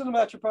Rumble. I was in the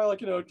match for probably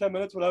 10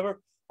 minutes,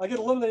 whatever. I get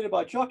eliminated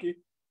by Chucky.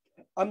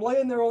 I'm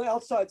laying there on the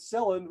outside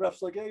selling.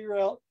 Ref's like, hey, you're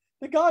out.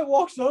 The guy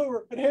walks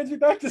over and hands me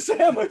back the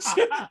sandwich.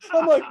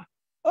 I'm like,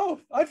 oh,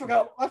 I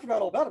forgot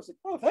all about it. I was like,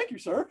 oh, thank you,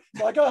 sir.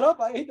 So I got up,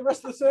 I ate the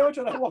rest of the sandwich,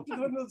 and I walked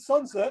into the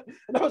sunset.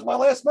 And that was my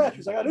last match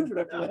because I got injured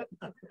after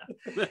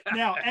that.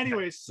 Now,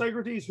 anyways,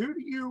 Psycrotes,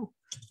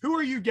 who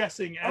are you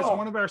guessing as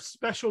one of our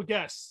special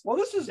guests? Well,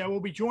 this is that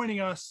will be joining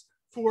us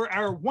for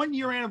our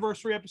 1-year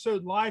anniversary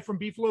episode live from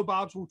Beefalo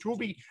Bob's, which will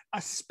be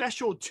a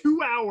special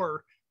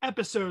 2-hour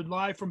episode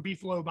live from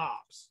Beefalo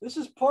Bob's. This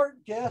is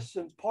part guess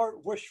and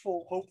part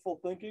wishful, hopeful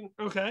thinking.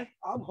 Okay.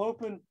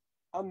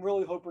 I'm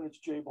really hoping it's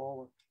Jay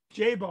Baller.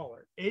 Jay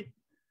Baller.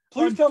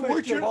 Please tell me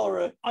it's Jay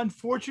Baller.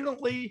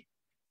 Unfortunately,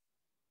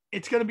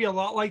 it's going to be a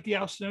lot like the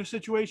Al Snow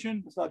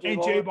situation, it's not Jay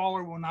and Baller. Jay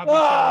Baller will not be.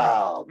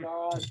 Oh,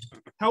 God.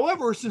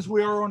 However, since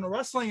we are on the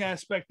wrestling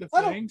aspect of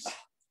things,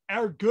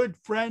 our good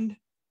friend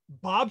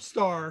Bob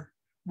Starr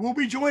will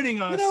be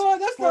joining us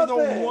for the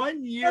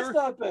 1-year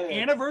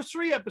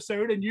anniversary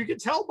episode, and you can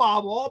tell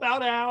Bob all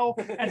about Al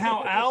and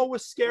how Al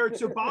was scared.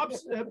 So Bob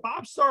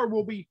Starr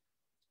will be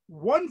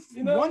one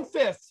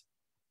fifth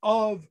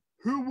of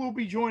who will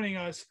be joining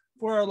us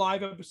for our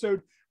live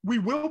episode. We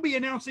will be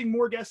announcing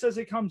more guests as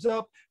it comes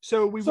up,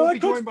 so we will be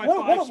joined by 5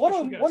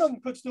 special guests. One of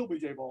them could still be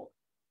Jay Baller.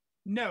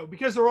 No,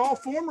 because they're all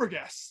former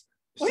guests.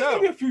 Well, he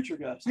could be a future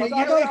guest.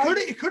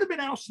 It could have been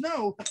Al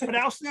Snow, but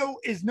Al Snow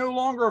is no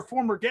longer a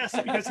former guest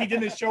because he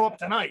didn't show up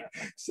tonight.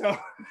 So,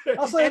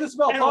 I'll say this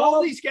about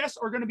all these guests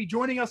are going to be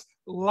joining us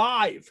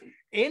live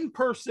in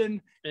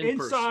person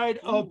inside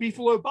of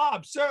Beefalo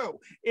Bob. So,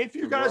 if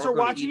you guys are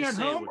watching at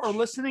home or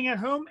listening at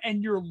home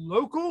and you're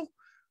local,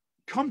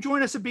 come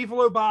join us at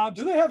Beefalo Bob's.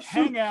 Do they have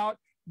hang out,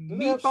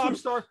 meet Bob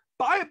Starr,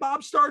 buy a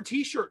Bob Starr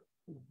t-shirt,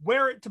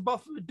 wear it to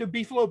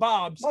Beefalo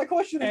Bob's. My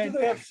question is, do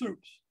they have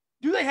soups?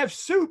 Do they have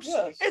soups?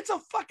 Yes. It's a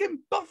fucking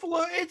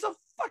buffalo. It's a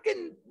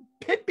fucking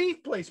pit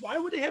beef place. Why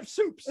would they have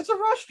soups? It's a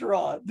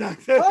restaurant.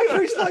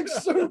 Highpriest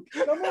likes soup.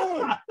 Come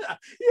on.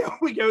 Yeah,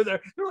 we go there.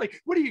 They're like,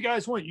 what do you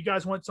guys want? You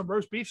guys want some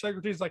roast beef?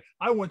 Psycrotes like,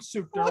 I want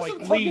soup. They're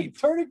like, leave.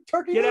 Turkey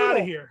Get noodle. out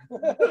of here.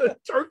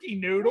 Turkey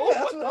noodle. Yeah,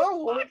 that's what I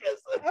want.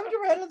 Haven't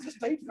you ever had it at the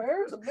state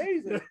fair? It's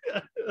amazing.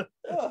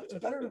 It's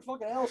better than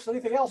fucking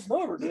anything else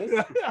Snow ever did.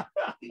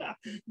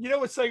 You know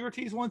what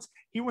Psycrotes wants?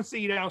 He wants to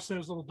eat Al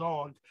Snow's little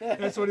dog.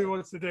 That's what he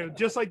wants to do.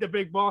 Just like the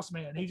big boss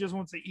man. He just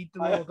wants to eat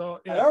the little dog.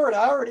 Yeah.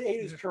 I already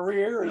ate his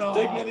career, his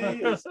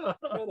dignity, his, you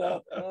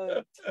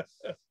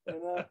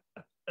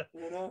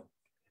know.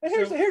 And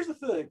here's the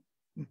thing.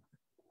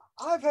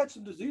 I've had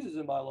some diseases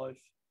in my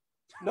life.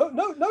 No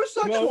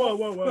sexual.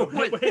 Whoa.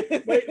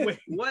 Wait.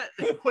 What?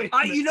 Wait.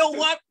 You know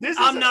what?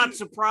 I'm not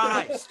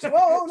surprised.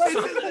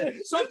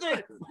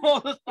 Something all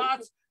the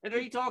thoughts and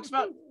then he talks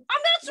about.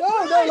 I'm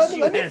not surprised.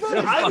 Let me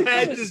finish. I've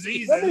had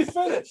diseases. Let me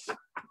finish.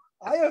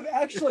 I have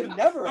actually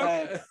never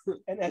had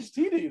an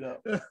STD though.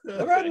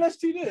 Never had an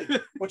STD,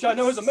 which I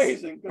know is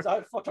amazing because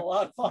I've fucked a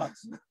lot of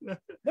thoughts.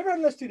 Never had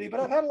an STD, but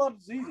I've had a lot of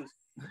diseases.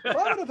 If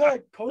I would have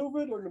had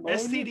COVID or pneumonia,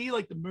 STD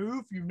like the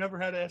move. You've never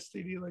had an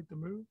STD like the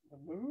move. The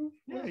move?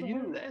 Yeah, you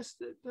know the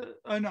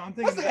oh no, I'm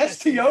thinking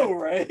that's the STO,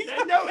 right?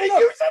 No,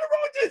 you said it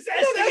wrong. It's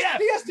STF.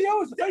 The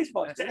STO is the face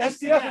mask. The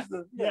STF is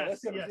the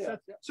yes.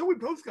 So we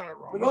both got it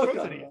wrong. We both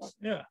got it wrong.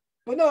 Yeah.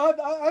 But no,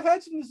 I've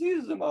had some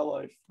diseases in my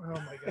life. Oh my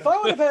God. If I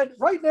would have had,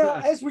 right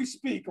now, as we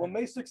speak, on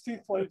May 16th,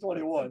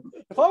 2021,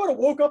 if I would have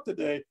woke up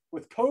today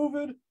with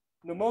COVID,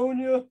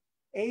 pneumonia,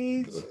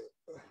 AIDS,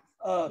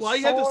 well,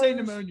 you have to say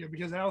pneumonia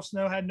because Al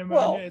Snow had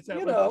pneumonia.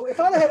 Well, if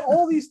I'd had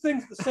all these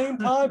things at the same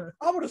time,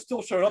 I would have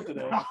still showed up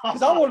today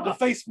because I wanted to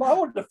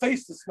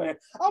face this man.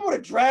 I want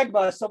to drag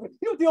myself. You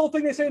know what the old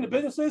thing they say in the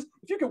business is?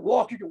 If you can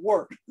walk, you can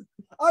work.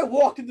 I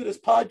walked into this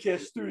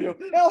podcast studio.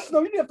 Al Snow,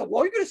 you didn't have to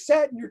walk. You could have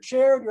sat in your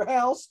chair in your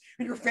house,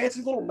 in your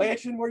fancy little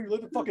mansion where you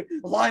live in fucking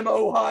Lima,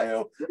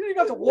 Ohio. You didn't even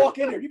have to walk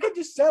in here. You could have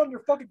just sat on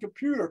your fucking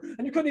computer,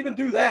 and you couldn't even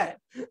do that.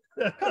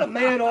 What kind of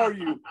man are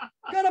you?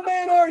 What kind of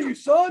man are you,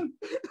 son?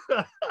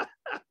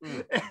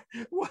 You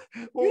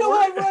know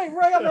what,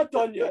 Ray, I'm not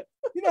done yet.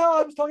 You know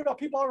how I was talking about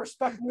people I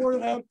respect more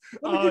than him?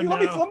 Let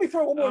me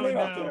throw one more name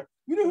out there.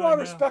 You know who I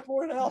respect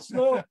more than Al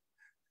Snow?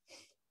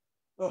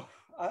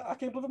 I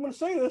can't believe I'm going to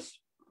say this.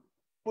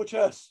 Butch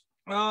Hess.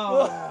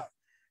 Oh,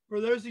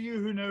 for those of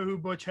you who know who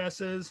Butch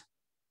Hess is,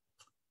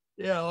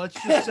 yeah, let's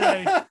just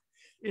say, but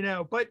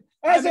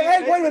wait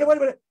a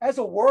minute, as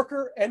a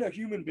worker and a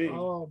human being.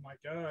 Oh my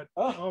God.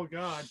 Oh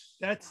God,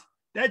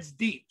 that's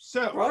deep.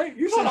 So right,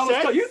 you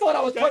thought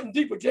I was cutting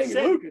deep with Jamie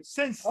Lucas.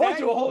 I went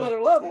to a whole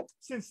other level.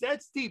 Since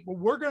that's deep, what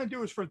we're going to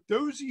do is for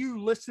those of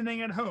you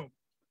listening at home,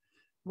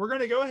 we're going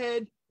to go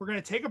ahead. We're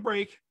going to take a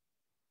break.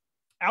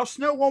 Al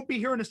Snow won't be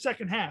here in the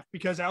second half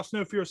because Al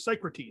Snow fears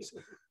Psycrotes.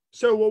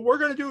 So what we're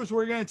going to do is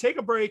we're going to take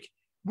a break.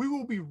 We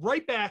will be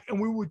right back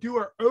and we will do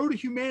our Ode to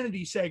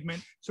Humanity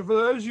segment. So for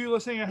those of you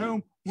listening at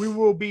home, we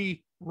will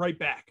be right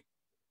back.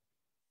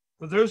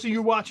 For those of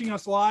you watching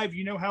us live,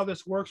 you know how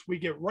this works. We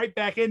get right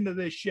back into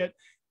this shit.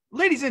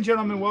 Ladies and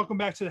gentlemen, welcome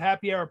back to the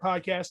Happy Hour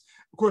podcast.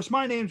 Of course,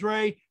 my name's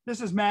Ray. This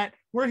is Matt.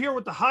 We're here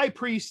with the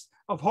Highpriest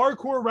of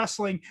hardcore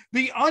wrestling,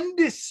 the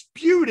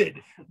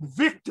undisputed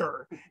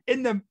victor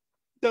in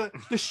the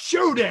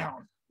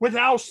showdown with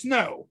Al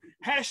Snow.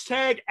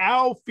 Hashtag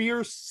Al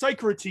fears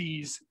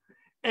Psycrotes.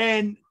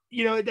 And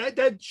you know,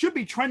 that should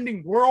be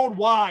trending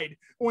worldwide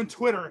on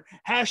Twitter.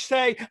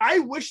 Hashtag I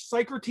wish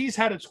Psycrotes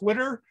had a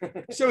Twitter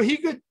so he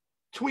could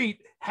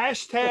tweet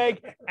hashtag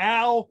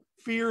Al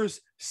fears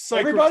Psycrotes.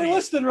 Everybody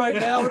listening right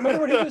now,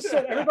 remember what he just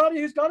said.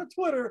 Everybody who's got a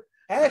Twitter,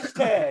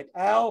 hashtag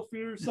Al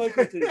fears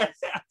Psycrotes.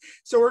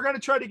 So we're going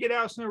to try to get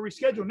Al Snow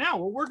rescheduled. Now,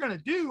 what we're going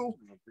to do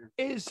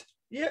is,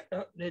 this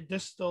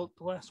is the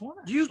last one.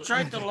 You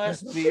drank the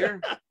last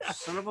beer,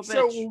 son of a bitch.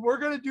 So what we're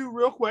going to do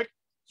real quick,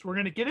 so we're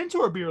going to get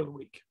into our beer of the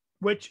week,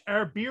 which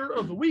our beer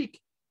of the week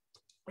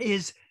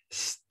is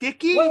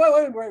Sticky.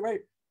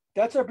 Wait.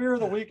 That's our beer of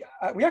the week.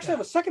 We actually have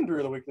a second beer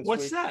of the week this week.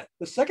 What's that?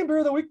 The second beer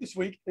of the week this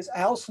week is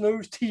Al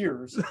Snow's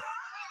Tears.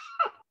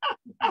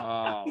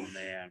 Oh,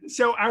 man.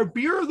 So our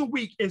beer of the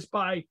week is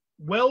by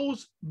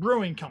Wells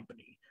Brewing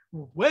Company.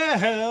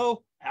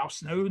 Well, Al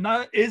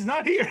Snow is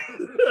not here.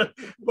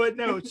 But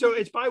no, so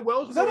it's by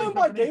Wells Is that Brewing owned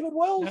by Company. David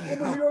Wells from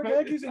the New York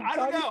Yankees? I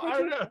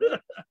don't know.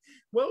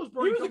 Wells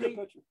Brewing Company.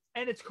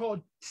 And it's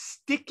called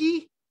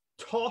Sticky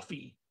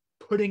Toffee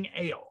Pudding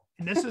Ale.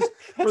 And this is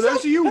for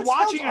those of you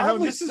watching at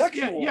home. This is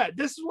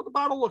this is what the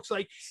bottle looks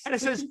like. And it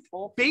says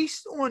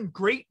based on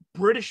Great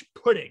British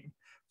pudding,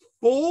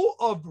 full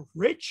of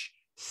rich,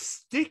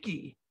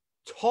 sticky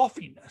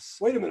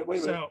toffiness. Wait a minute.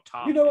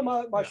 You know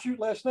what my shoot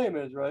last name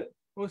is, right?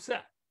 What's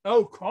that?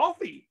 Oh,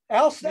 coffee.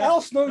 Al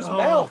Snow's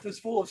mouth is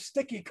full of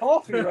sticky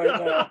coffee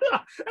right now.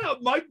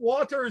 Mike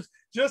Walters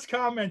just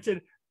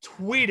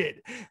tweeted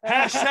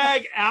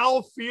hashtag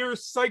Al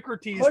fears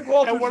Psycrotes. And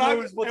what I'm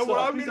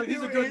going to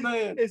do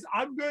is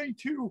I'm going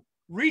to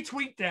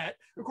retweet that.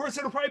 Of course,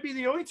 it'll probably be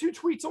the only two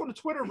tweets on the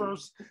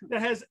Twitterverse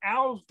that has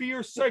Al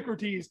fears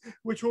Psycrotes,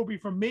 which will be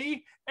from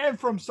me and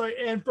from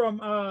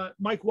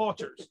Mike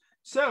Walters.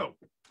 So,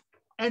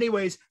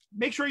 anyways,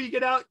 make sure you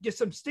get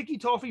some sticky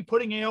toffee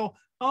pudding ale.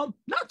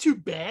 Not too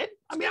bad.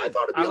 I mean, I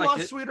thought it'd be a lot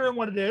sweeter than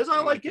what it is.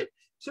 I like it.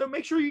 So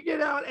make sure you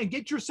get out and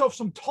get yourself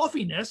some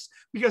toffiness,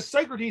 because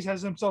Psycrotes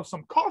has himself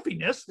some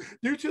coffeeness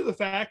due to the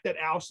fact that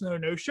Al Snow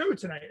no show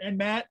tonight. And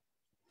Matt,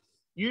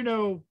 you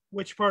know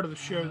which part of the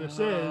show this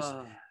is.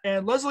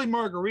 And Leslie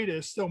Margarita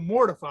is still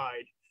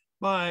mortified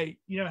by,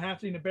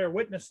 having to bear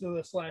witness to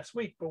this last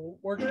week. But what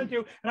we're going to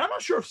do, and I'm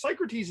not sure if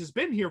Psycrotes has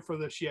been here for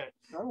this yet,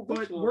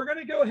 but we're going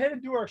to go ahead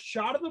and do our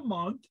shot of the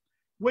month,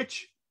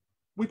 which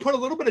we put a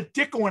little bit of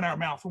Dickel in our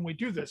mouth when we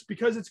do this,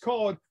 because it's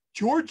called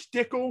George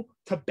Dickel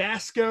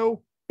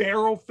Tabasco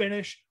Barrel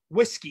Finish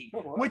Whiskey,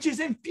 which is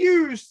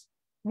infused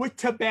with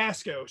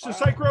Tabasco. So,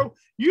 Psychro,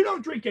 you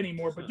don't drink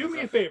anymore, but do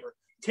me a favor.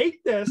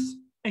 Take this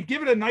and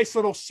give it a nice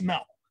little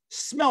smell.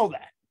 Smell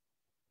that.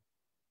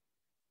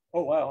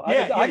 Oh, wow.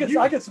 I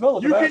can smell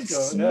the Tabasco. You can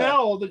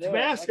smell the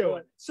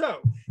Tabasco. So,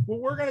 what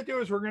we're going to do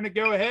is we're going to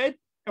go ahead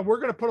and we're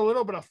going to put a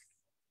little bit of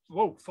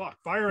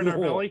fire in our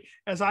belly,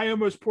 as I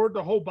almost poured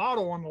the whole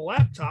bottle on the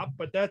laptop,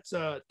 but that's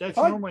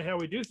normally how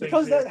we do things.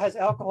 Because that has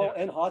alcohol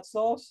and hot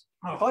sauce.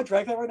 Oh. If I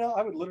drank that right now,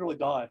 I would literally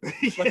die.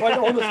 Like right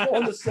on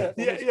the set.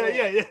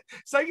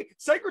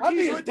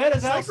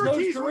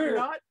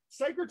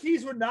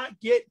 Psycrotes would not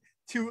get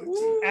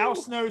to Al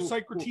Snow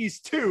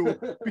Psycrotes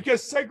 2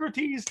 because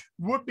Psycrotes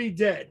would be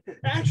dead.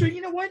 Actually,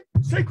 you know what?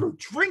 Psychro,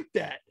 drink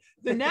that.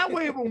 Then that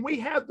way, when we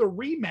have the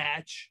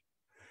rematch,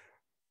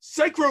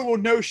 Psychro will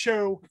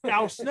no-show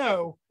Al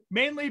Snow,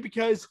 mainly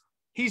because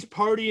he's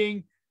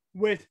partying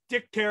with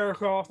Dick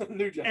Tarakoff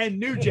and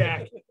New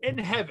Jack in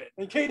heaven.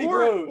 And Katie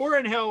Groves. Or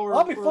in hell.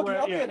 I'll be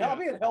in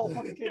hell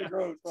fucking Katie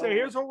Groves. So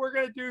here's what we're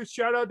going to do.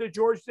 Shout out to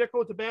George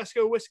Dickel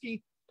Tabasco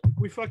Whiskey.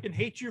 We fucking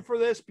hate you for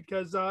this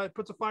because it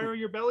puts a fire in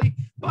your belly.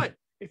 But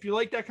if you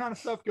like that kind of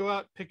stuff, go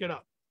out, pick it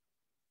up.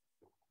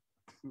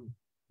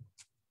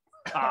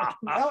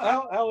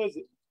 How is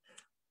it?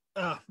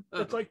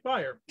 It's like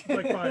fire. It's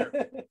like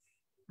fire.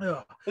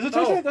 Yeah. Does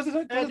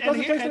it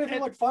taste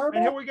anything like Fireball?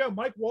 And here we go.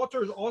 Mike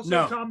Walters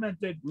also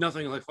commented.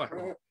 Nothing like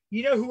Fireball.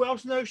 You know who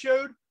else no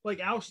showed? Like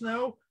Al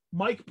Snow?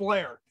 Mike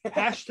Blair.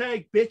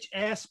 Hashtag bitch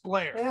ass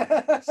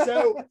Blair.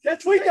 So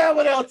tweet that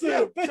one out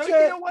too. So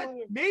you know what?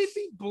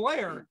 Maybe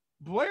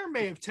Blair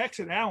may have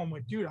texted Al and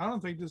went, dude, I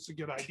don't think this is a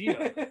good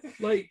idea.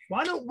 Like,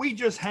 why don't we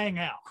just hang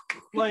out?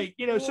 Like,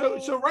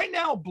 so right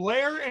now,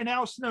 Blair and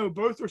Al Snow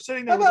both are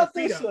sitting there. How about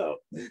this, though?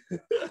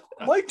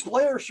 Mike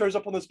Blair shows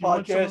up on this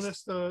podcast.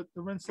 This to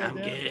rinse that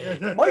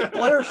down? Mike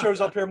Blair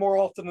shows up here more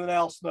often than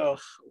Al Snow.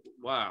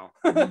 Wow.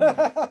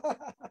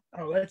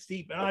 Oh, that's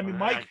deep. I mean,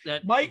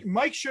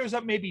 Mike shows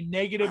up maybe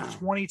negative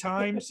 20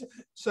 times.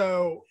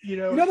 So, You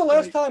know the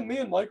last time me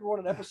and Mike were on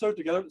an episode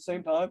together at the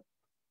same time?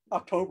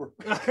 October.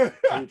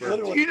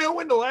 Do you know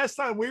when the last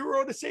time we were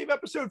on the same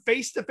episode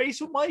face to face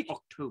with Mike?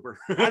 October.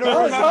 I don't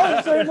know.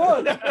 The same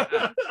one.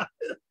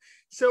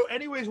 So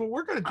anyways, what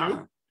we're going to do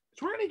is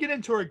we're going to get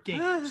into our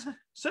games.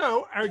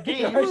 So our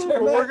games,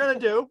 what we're going to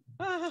do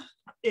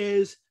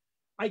is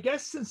I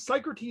guess since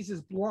Psycrotes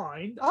is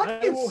blind, I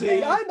can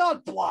see. I'm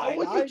not blind.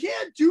 Well, you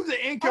can't do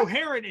the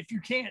incoherent if you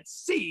can't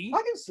see.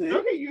 I can see.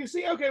 Okay, you can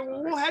see. Okay,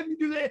 well, we'll have you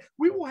do that.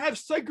 We will have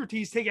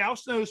Psycrotes take Al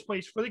Snow's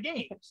place for the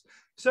games.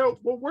 So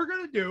what we're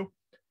going to do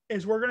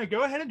is we're going to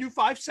go ahead and do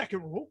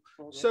 5-second rule.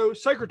 Okay. So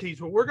Psycrotes,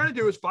 what we're going to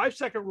do is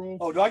 5-second rule.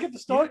 Oh, do I get to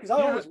start? Because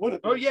I always win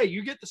it. Oh, yeah,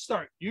 you get to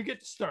start. You get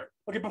to start.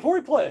 Okay, before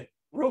we play,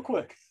 real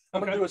quick,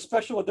 I'm going to do a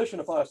special edition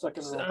of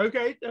 5-second rule.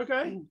 Okay,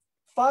 okay.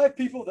 5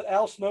 people that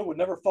Al Snow would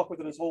never fuck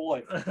with in his whole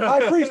life.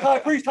 Highpriest,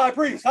 Highpriest,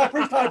 Highpriest,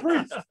 Highpriest,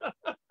 Highpriest.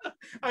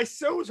 I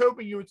so was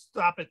hoping you would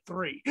stop at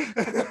 3.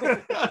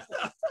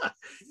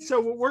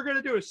 So what we're going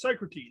to do is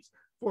Psycrotes,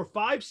 for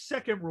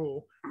 5-second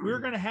rule, we're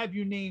going to have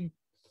you name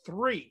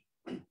 3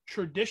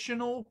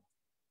 traditional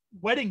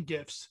wedding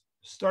gifts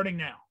starting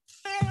now.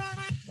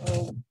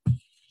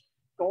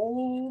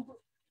 Gold,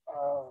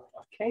 a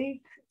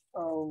cake.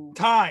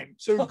 Time.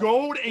 So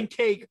gold and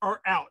cake are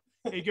out.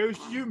 It goes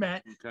to you,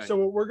 Matt. Okay. So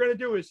what we're going to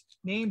do is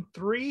name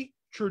 3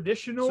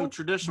 traditional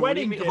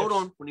wedding gifts. Hold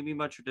on. What do you mean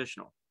by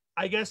traditional?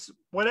 I guess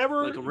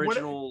whatever, like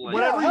original,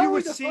 whatever you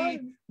would see,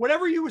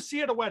 whatever you would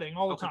see at a wedding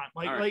all the time.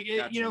 Like,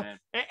 gotcha, you know, man.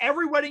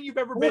 Every wedding you've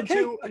ever been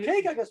to. A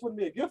cake, I guess, wouldn't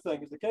be a gift thing,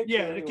 because the cake.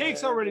 Yeah, the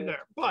cake's already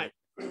there, but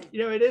you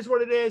know, it is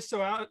what it is.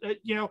 So,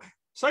 you know,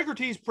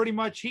 Psycrotes pretty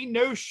much, he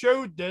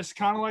no-showed this,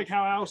 kind of like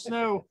how Al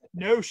Snow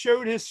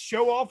no-showed his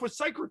show off with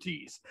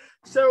Psycrotes.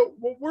 So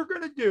what we're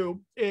going to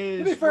do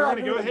is we're going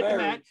to go ahead to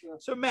Matt.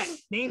 So Matt,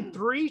 name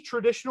 3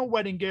 traditional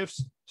wedding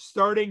gifts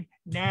starting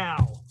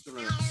now.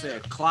 Say a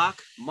clock,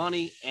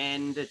 money,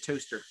 and a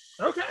toaster.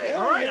 Okay,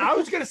 all right. I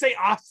was going to say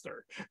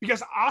Oster,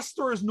 because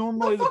Oster is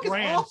normally the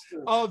brand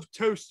of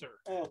toaster.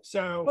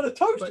 So, but a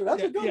toaster,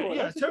 that's a good one.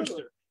 Yeah, a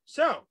toaster.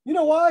 So you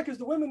know why? Because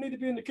the women need to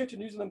be in the kitchen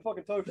using them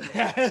fucking toasters.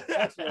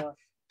 That's why.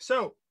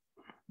 So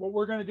what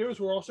we're going to do is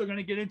we're also going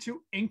to get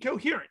into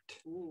incoherent.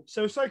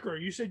 So Psycho,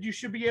 you said you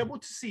should be able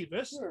to see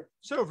this. Sure.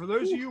 So for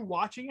those of you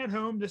watching at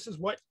home, this is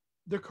what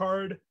the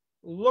card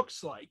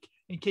looks like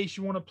in case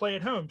you want to play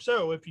at home.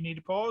 So if you need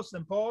to pause,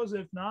 then pause.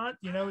 If not,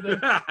 you know,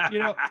 then you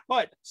know.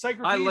 But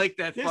Psycho, I like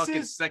that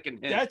fucking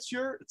second hint. That's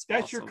your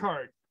your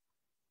card.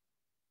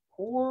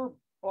 Poor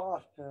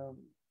bottom.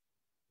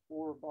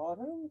 Poor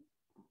bottom.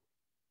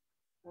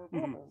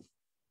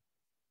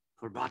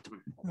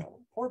 Portobello?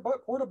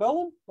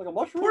 Like a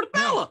mushroom?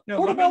 Portobello. No,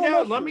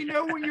 let me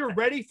know when you're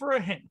ready for a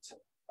hint.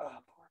 You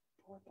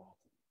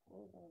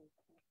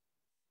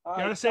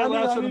gotta say it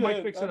loud so the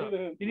mic picks it up.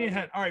 You need a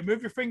hint. All right,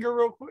 move your finger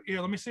real quick.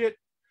 Here, let me see it.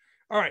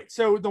 All right,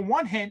 so the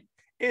one hint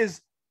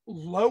is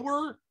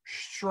lower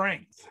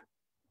strength.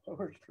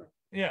 Lower strength.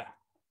 Yeah.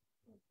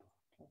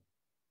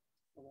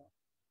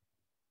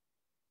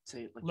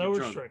 Say it like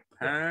lower strength.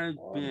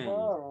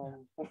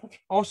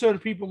 Also, the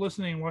people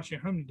listening and watching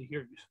at home need to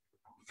hear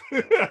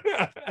you.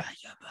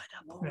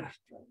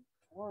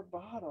 Poor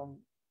bottom.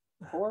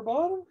 Poor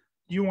bottom?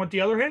 You want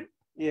the other hint?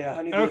 Yeah.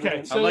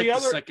 Okay. So like the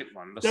other second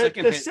one.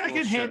 The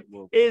second hint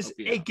is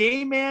a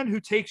gay man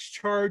who takes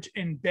charge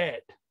in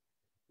bed.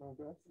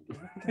 Okay.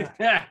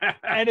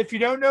 And if you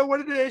don't know what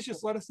it is,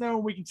 just let us know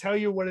and we can tell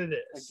you what it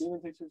is.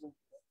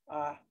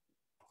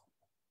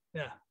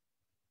 Yeah.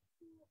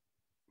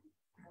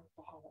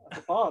 At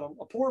the bottom,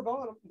 a poor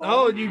bottom.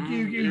 Oh,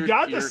 you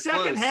got the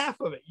second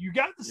half of it. You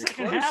got the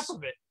second half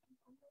of it.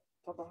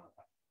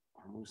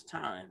 Almost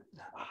time.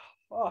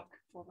 Fuck.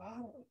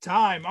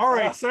 Time. All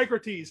right,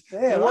 Psycrotes.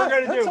 What we're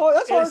going to do.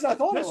 That's hard as I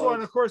thought. This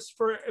one, of course,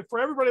 for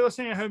everybody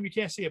listening at home, you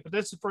can't see it, but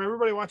this is for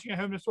everybody watching at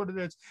home. This is what it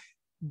is.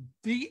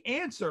 The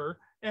answer,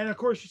 and of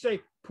course, you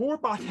say poor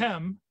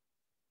bottom.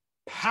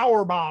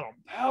 Power bottom.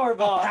 Power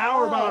bottom.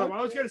 Power bottom. I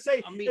was going to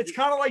say, it's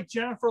kind of like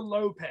Jennifer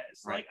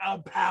Lopez, like a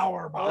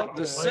power bottom.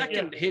 The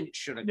second hint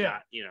should have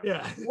got, you know.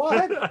 Yeah.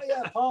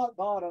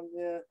 Bottom.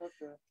 Yeah.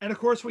 Okay. And of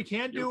course, we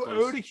can't do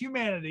Ode to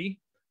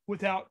Humanity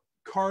without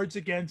Cards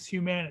Against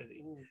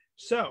Humanity.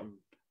 So,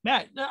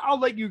 Matt, I'll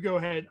let you go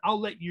ahead. I'll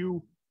let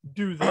you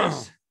do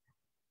this.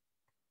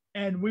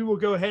 And we will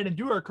go ahead and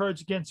do our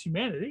Cards Against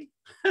Humanity.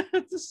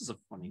 This is a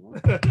funny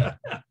one.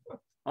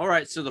 All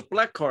right. So the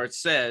black card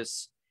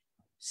says,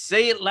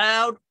 say it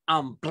loud,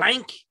 I'm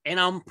blank and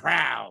I'm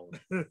proud.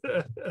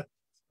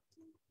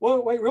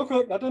 Well, wait, real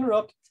quick, not to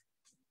interrupt.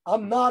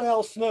 I'm not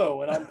Al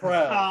Snow and I'm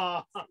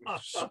proud.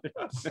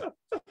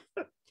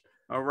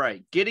 All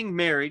right. Getting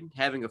married,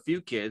 having a few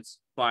kids,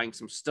 buying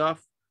some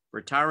stuff,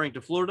 retiring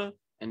to Florida,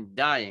 and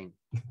dying.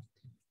 That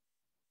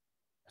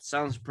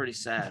sounds pretty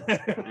sad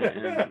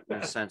in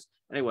a sense.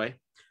 Anyway,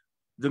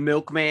 the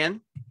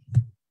milkman,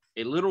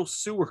 a little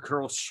sewer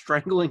girl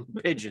strangling a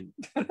pigeon.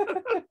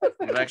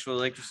 I'd actually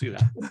like to see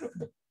that.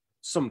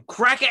 Some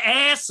cracker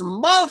ass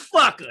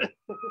motherfucker.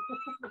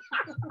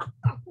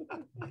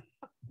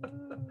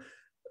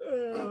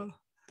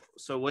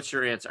 So what's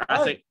your answer?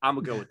 I think I'm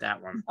gonna go with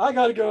that one. I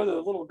gotta go with the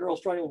little girl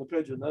strangling the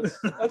pigeon. That's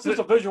just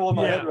a visual in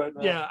my head right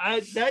now. Yeah,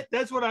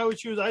 that's what I would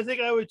choose. I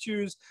think I would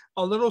choose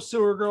a little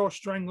sewer girl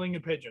strangling a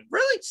pigeon.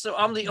 Really? So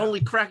I'm the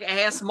only cracker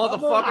ass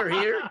motherfucker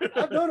here?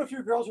 I've known a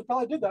few girls who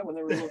probably did that when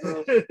they were little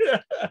girls.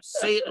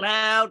 Say it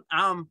loud.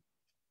 I'm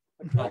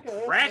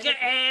Cracker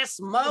ass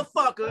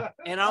motherfucker,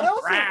 and I'm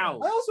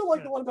proud. I also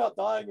like the one about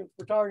dying and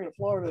retiring in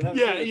Florida.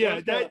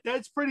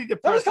 That's pretty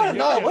depressing. That was kind of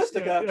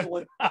nihilistic,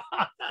 actually.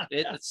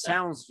 It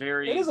sounds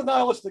very. It is a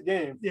nihilistic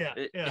game.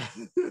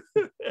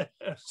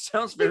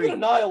 Sounds Speaking very. of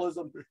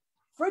nihilism,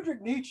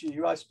 Friedrich Nietzsche,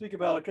 who I speak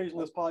about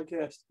occasionally on this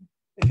podcast,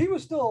 if he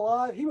was still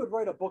alive, he would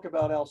write a book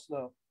about Al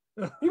Snow.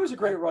 He was a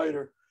great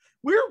writer.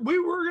 We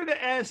were going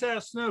to ask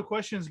Al Snow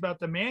questions about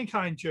the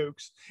mankind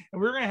jokes,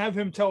 and we're going to have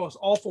him tell us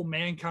awful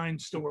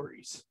mankind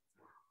stories.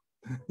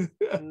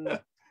 Yeah.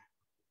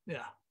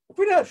 If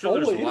we'd had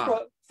Foley,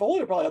 Foley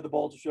would probably have the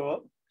balls to show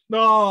up.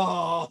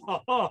 No.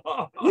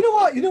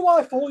 You know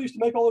why Foley used to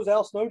make all those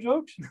Al Snow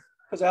jokes?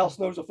 Because Al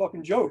Snow's a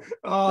fucking joke.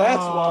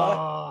 That's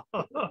why.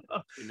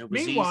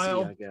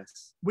 Meanwhile, easy, I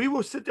guess. we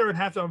will sit there and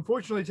have to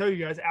unfortunately tell you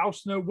guys Al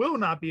Snow will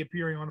not be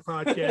appearing on the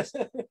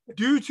podcast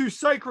due to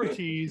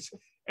Psycrotes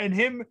and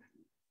him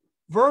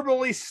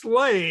verbally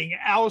slaying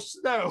Al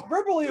Snow.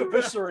 Verbally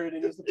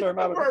eviscerating is the term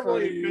I would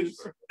prefer to use.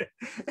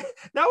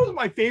 That was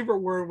my favorite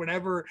word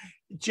whenever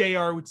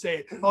JR would say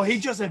it. Oh, he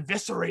just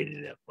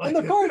eviscerated him. And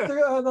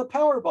the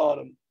power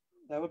bottom,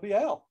 that would be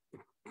Al.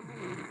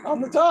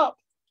 On the top.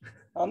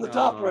 On the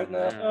top right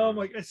now. Man. Oh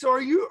my God. So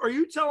are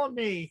you telling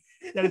me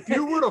that if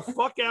you were to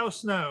fuck Al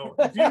Snow,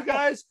 if you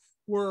guys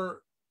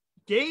were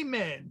gay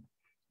men,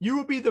 you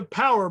would be the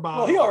power bottom?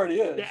 Well, he already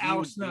is. The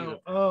Al Snow.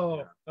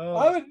 Oh.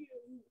 I would.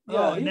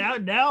 Yeah,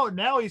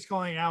 now he's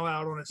calling Al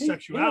out on his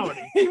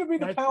sexuality. He would be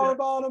the power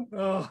bottom.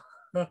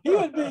 He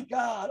would be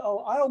God.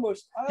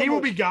 He will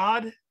be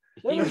God.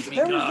 There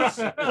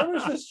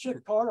was this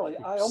chick Carly.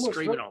 I almost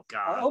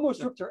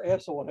ripped her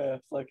asshole in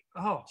half. Like,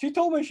 she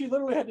told me she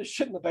literally had to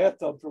shit in the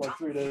bathtub for like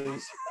 3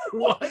 days.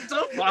 What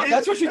the fuck?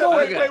 That's what she told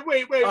me.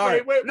 Wait.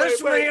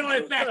 Let's reel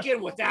it back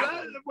in with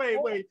that.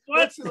 Wait.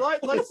 Let's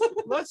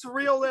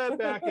reel that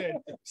back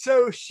in.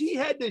 So she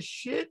had to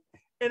shit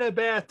in a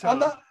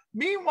bathtub.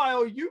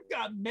 Meanwhile, you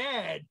got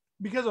mad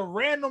because a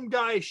random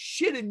guy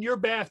shit in your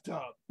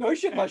bathtub. No, he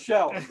shit in my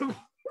shower. What's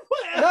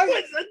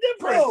the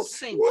difference?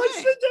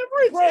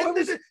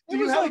 Do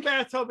you have a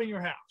bathtub in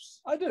your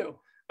house? I do.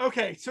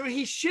 Okay, so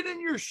he shit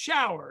in your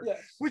shower,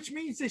 which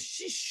means that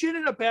she shit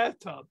in a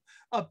bathtub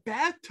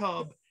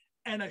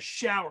and a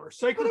shower.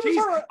 Psycrotes,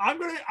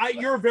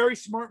 you're a very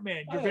smart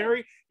man. You're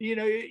very,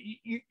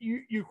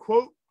 you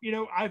quote,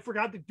 I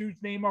forgot the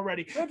dude's name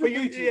already.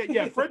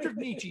 Friedrich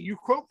Nietzsche. You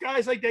quote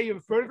guys like that. You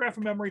have a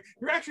photographic memory.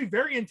 You're actually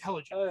very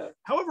intelligent.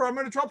 However, I'm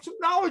going to drop some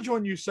knowledge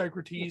on you,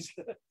 Psycrotes.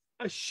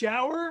 A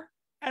shower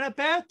and a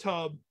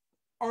bathtub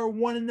are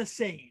one and the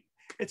same.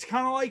 It's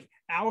kind of like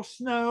Al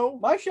Snow.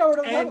 My shower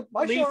doesn't and have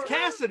my Leaf shower,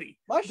 Cassidy.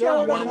 My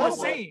shower one and the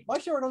same. My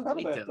shower doesn't have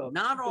a bathtub.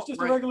 It's just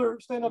a regular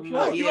stand-up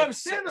shower. You have a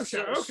stand-up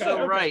shower. Okay.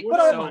 So right. But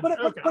I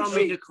don't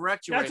mean to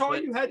correct you. That's all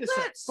you had to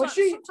say. But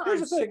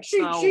here's the thing.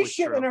 She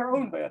shit in her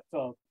own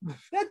bathtub.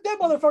 That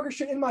motherfucker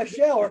shit in my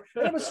shower,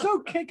 and it was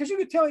so because you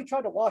could tell he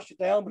tried to wash it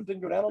down, but it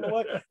didn't go down all the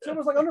way. So it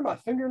was like under my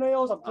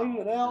fingernails. I'm cleaning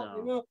it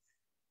out,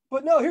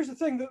 But no, here's the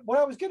thing. What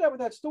I was getting at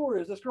with that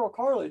story is this girl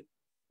Carly.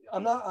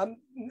 I'm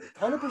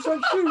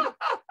 100% shoot.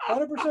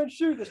 100%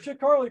 shoot. This chick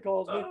Carly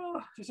calls me.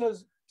 She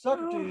says,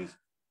 Psycrotes,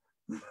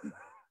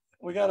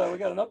 we got an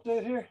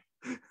update here.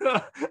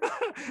 And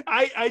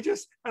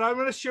I'm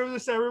going to show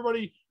this to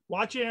everybody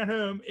watching at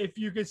home if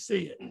you could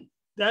see it.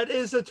 That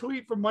is a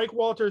tweet from Mike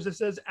Walters that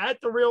says,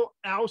 at the real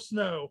Al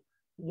Snow,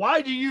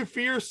 why do you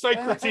fear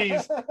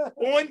Psycrotes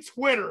on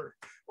Twitter?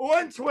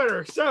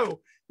 So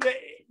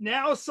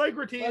now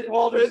Psycrotes. Mike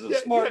Walters is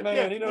a smart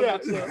man. He knows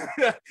what's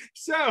up.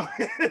 So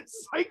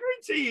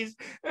Psycrotes,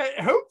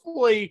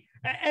 hopefully,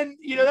 and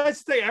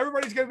that's the thing.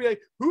 Everybody's gonna be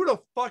like, "Who the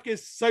fuck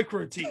is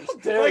Psycrotes?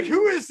 Like,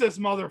 who is this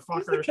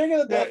motherfucker? He's the king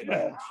of the death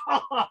match.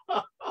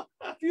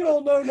 If you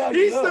don't know now,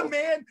 he's the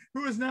man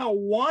who is now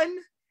 1.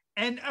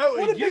 And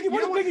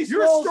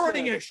you're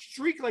starting a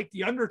streak like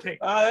the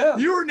Undertaker.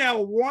 You are now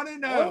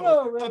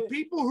 1-0 of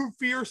people who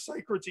fear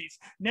Psycrotes.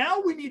 Now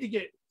we need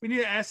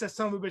to ask that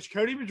son of a bitch,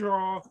 Cody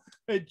Madraw,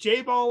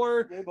 Jay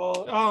Baller,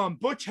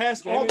 Butch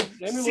Hess,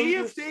 see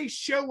if they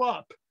show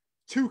up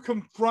to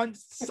confront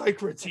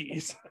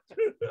Psycrotes.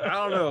 I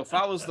don't know. If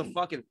I was the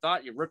fucking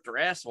thought you ripped her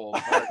asshole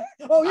apart,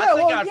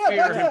 I'd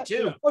fear him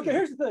too. Okay,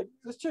 here's the thing.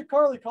 This chick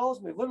Carly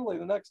calls me literally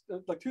the next,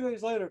 like 2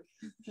 days later.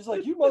 She's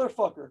like, "You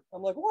motherfucker."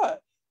 I'm like,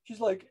 "What?" She's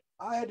like,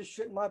 "I had to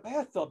shit in my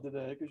bathtub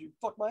today because you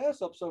fucked my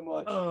ass up so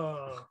much."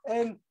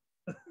 And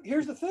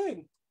here's the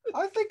thing.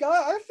 I think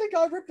I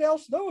ripped Al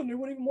Snow a new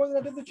one even more than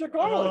I did the chick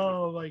Carly.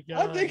 Oh my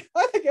God.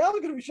 I think Al's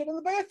gonna be shitting in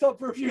the bathtub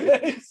for a few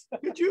days.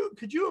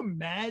 Could you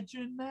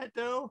imagine that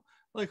though?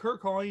 Like her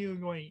calling you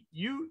and going,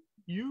 you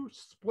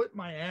split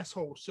my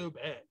asshole so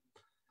bad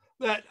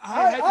that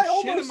I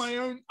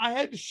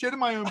had to shit in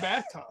my own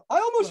bathtub. I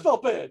almost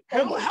felt bad.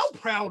 How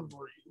proud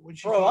were you when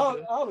she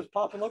I was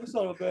popping like a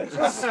son of a bitch.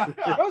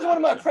 That was one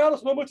of my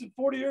proudest moments in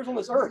 40 years on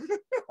this earth.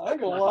 I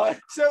ain't gonna lie.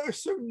 So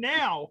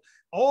now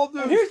all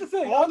those here's the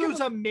thing,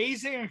 those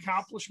amazing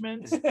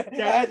accomplishments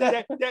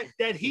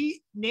that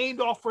he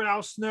named off for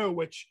Al Snow,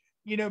 which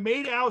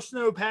made Al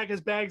Snow pack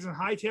his bags and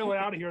hightail it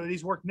out of here. That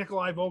he's worked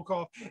Nikolai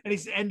Volkov and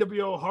he's the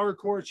NWO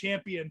hardcore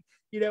champion.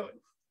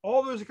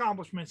 All those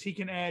accomplishments, he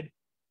can add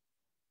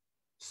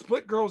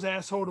split girl's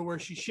asshole to where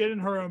she shit in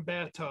her own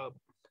bathtub.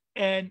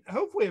 And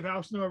hopefully if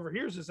Al Snow ever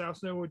hears this, Al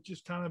Snow would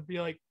just kind of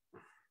be like,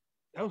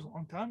 that was a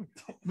long time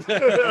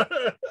ago.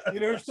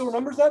 Who still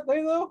remembers that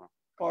day though?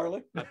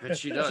 Carly. I bet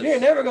she does. She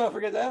ain't never gonna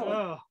forget that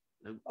one.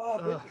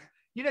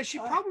 She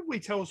probably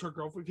tells her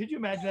girlfriend. Could you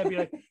imagine that? Be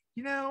like,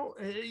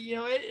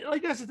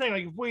 like that's the thing.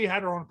 Like if we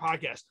had her on a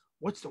podcast,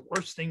 what's the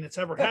worst thing that's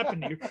ever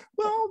happened to you?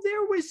 Well,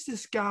 there was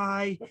this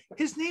guy.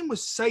 His name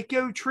was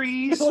Psycrotes.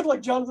 He looked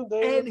like Jonathan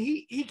Davis, and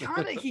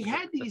he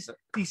had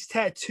these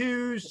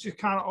tattoos just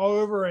kind of all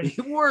over, and he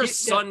wore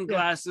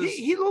sunglasses.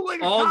 He looked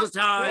like all the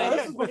time.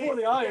 This is before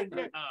the iron.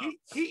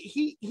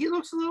 He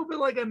looks a little bit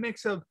like a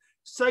mix of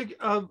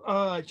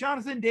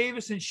Jonathan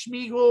Davis and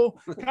Schmeagol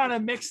kind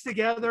of mixed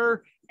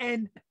together,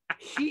 and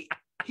he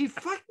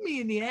fucked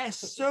me in the ass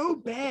so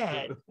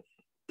bad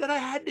that I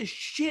had to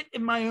shit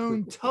in my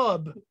own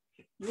tub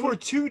for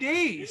 2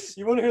 days.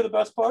 You want to hear the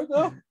best part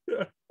though?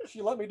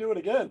 She let me do it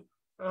again.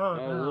 Oh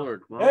no.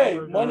 Lord! Well, hey,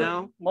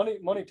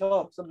 money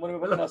talks. Money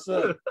what can I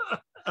say?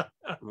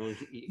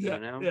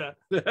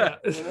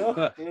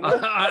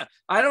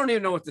 I don't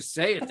even know what to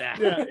say at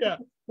that. Yeah.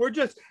 We're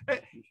just.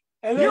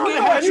 And then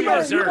you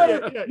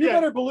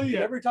better believe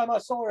every time I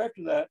saw her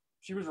after that,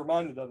 she was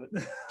reminded of it.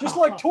 Just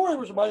like Tori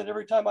was reminded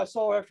every time I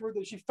saw her afterward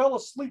that she fell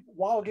asleep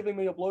while giving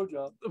me a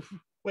blowjob.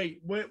 Wait.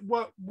 What?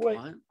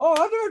 Oh,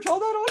 I've never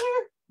told that on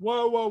here?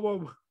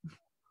 Whoa.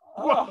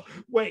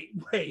 Wait.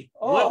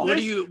 What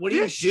do you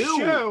do?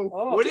 Show,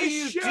 what do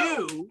you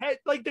do? Had,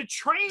 like the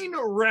train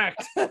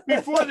wrecked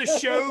before the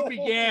show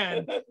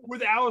began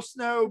with Al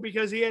Snow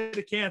because he had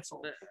to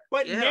cancel.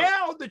 But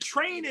now the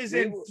train is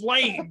in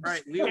flames,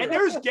 right? And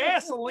there's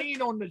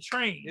gasoline on the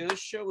train. Yeah, this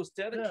show was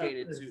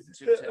dedicated to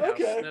Al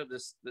Snow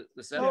this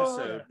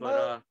episode,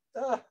 but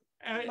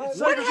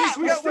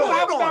we still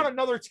have about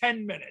another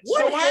 10 minutes.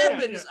 What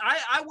happens?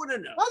 I want to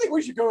know. I think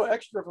we should go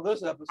extra for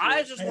this episode.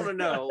 I just want to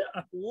know,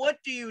 what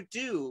do you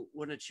do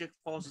when a chick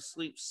falls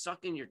asleep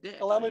sucking your dick?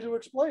 Allow me to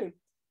explain.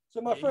 So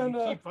my friend,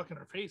 keep fucking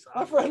her face.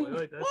 My friend,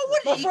 you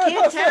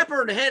can't tap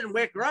her in the head and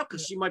wake her up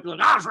because she might be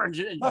like, and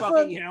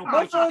fucking,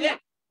 bite your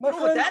dick. I don't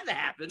want that to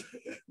happen.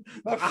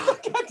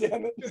 God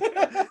damn it.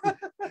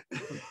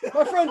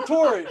 My friend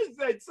Tori.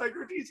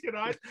 Psycrotes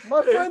cannot.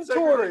 My friend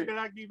Tori.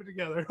 Cannot keep it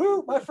together.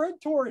 My friend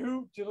Tori,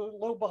 who did a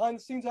little behind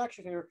the scenes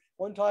action here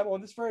one time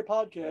on this very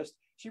podcast,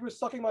 she was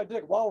sucking my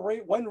dick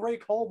when Ray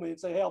called me and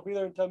said, hey, I'll be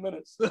there in 10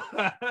 minutes.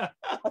 I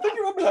think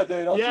you remember that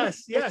day, don't you?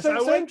 Yes.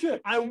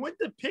 I went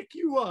to pick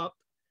you up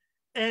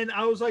and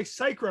I was like,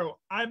 Psychro,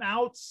 I'm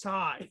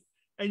outside.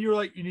 And you were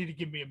like, you need to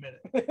give me a minute.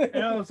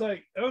 And I was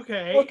like,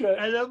 okay.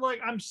 And then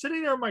I'm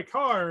sitting there in my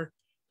car.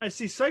 I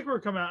see Psycho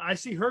come out. I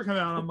see her come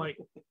out. And I'm like,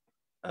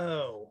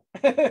 oh.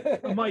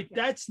 I'm like,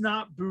 that's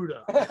not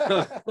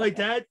Buddha. Like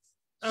that.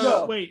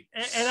 No. Wait.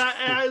 And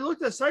I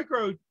looked at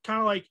Psycho kind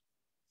of like,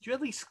 did you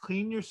at least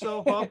clean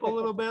yourself up a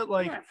little bit?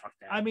 Like,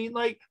 I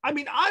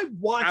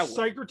watched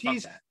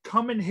Psycrotes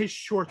come in his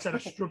shorts at a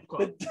strip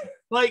club.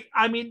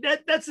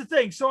 That's the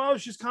thing. So I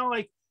was just kind of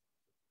like,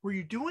 were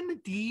you doing the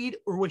deed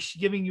or was she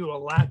giving you a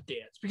lap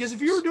dance? Because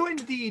if you were doing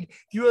the deed,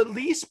 you at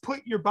least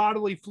put your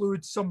bodily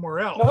fluids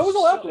somewhere else. No, it was a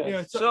lap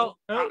dance.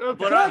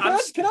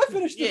 Can I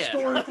finish the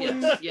story,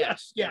 please?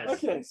 Yes.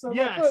 Okay. So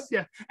yes.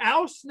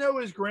 Al Snow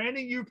is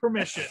granting you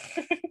permission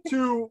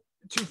to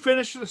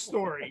finish the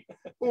story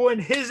on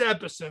his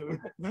episode.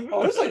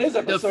 Oh, this ain't his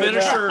episode. The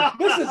finisher.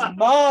 This is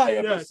my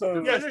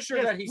episode. The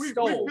finisher that he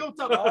stole.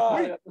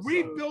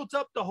 We built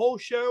up the whole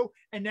show,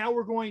 and now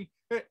we're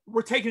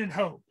taking it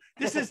home.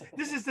 This is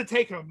the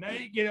take home,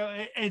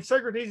 and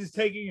Psycrotes is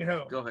taking it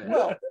home. Go ahead.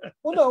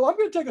 Well, no, I'm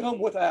going to take it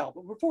home with Al.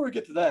 But before we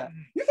get to that,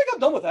 you think I'm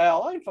done with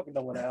Al? I ain't fucking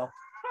done with Al.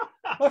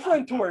 My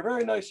friend Tori,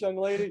 very nice young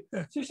lady.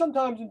 She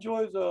sometimes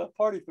enjoys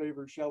party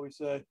favors, shall we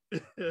say?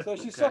 So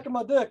she's sucking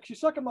my dick.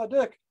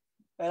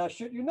 And I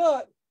shit you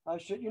not.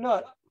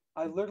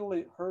 I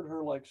literally heard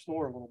her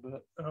snore a little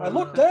bit. I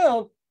looked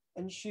down,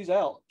 and she's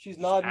out. She's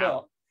nodding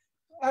out.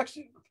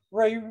 Actually,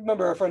 Ray, you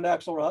remember our friend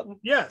Axel Rotten?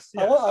 Yes.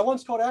 I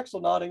once caught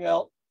Axel nodding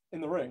out in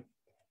the ring.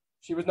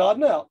 She was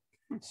nodding out.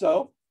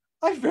 So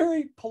I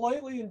very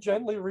politely and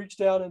gently reached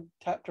down and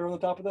tapped her on the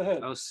top of the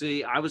head. Oh,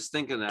 see, I was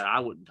thinking that I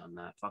wouldn't have done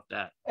that. Fuck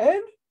that.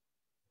 And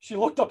she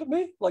looked up at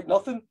me like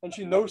nothing, and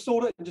she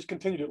no-sold it and just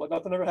continued it like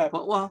nothing ever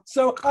happened. Well,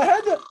 so I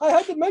had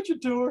to mention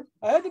to her,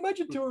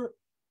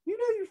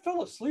 you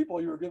fell asleep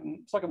while you were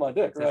sucking my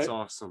dick, right? That's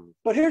awesome.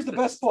 But here's the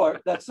best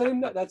part. That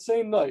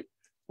same night,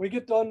 we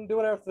get done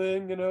doing our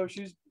thing,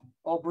 she's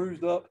all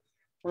bruised up.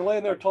 We're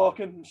laying there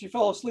talking, and she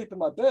fell asleep in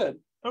my bed.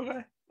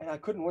 Okay. And I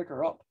couldn't wake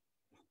her up.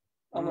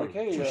 I'm like,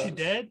 hey. Was she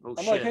dead?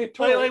 I'm like, hey,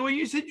 Tori. Like when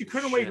you said you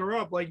couldn't wake her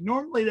up,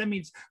 normally that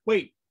means,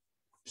 wait,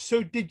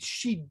 so did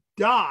she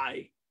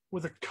die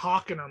with a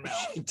cock in her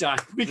mouth? She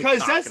died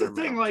because that's the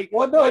thing.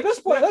 Well, no, at this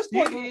point,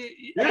 you're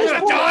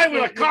gonna die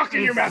with a cock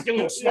in your mouth, you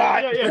little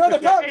snot.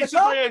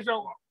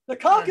 The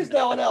cock is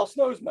now in Al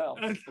Snow's mouth.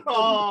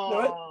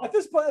 Oh. At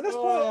this point,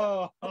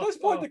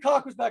 the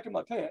cock was back in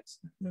my pants.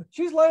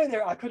 She's laying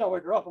there. I could not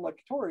wake her up. I'm like,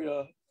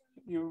 Victoria,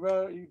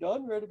 you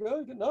done? Ready to go?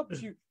 You getting up?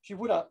 She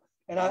would not.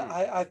 And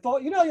I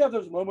thought, you have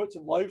those moments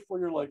in life where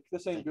you're like,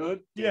 this ain't good.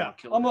 Yeah.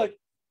 I'm like,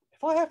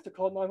 if I have to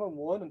call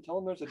 911 and tell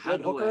them there's a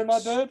dead hooker in my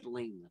bed,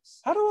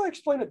 how do I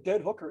explain a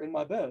dead hooker in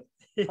my bed?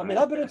 I mean,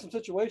 I've been in some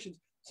situations.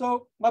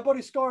 So my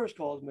buddy Scars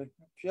calls me.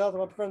 Shout out to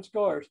my friend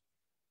Scars.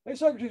 Hey,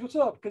 Psycrotes, what's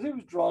up? Because he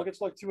was drunk. It's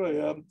like 2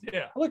 a.m.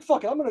 Yeah. I'm like,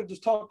 fuck it. I'm going to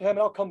just talk to him and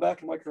I'll come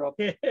back and wake her up.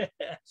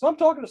 So I'm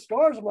talking to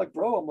Scars. I'm like,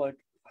 bro, I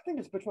think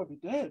this bitch might be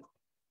dead.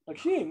 Like,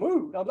 she ain't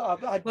moved.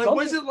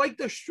 Was it like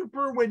the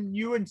stripper when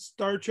you and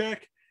Star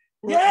Trek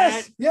were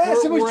yes,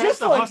 it was just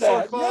like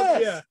that.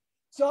 Yes. Yeah.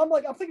 So I'm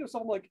thinking of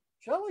something like,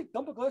 should I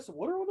dump a glass of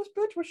water on this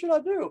bitch? What should I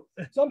do?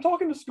 So I'm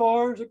talking to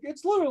Scars.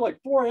 It's literally like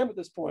 4 a.m. at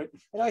this point.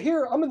 And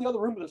I'm in the other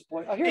room at this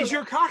point. Is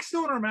your cock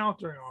still in her mouth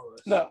during all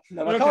this? No.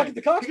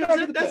 The cock's back in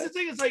the bed. That's the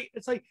thing.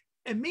 It's like,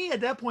 and me at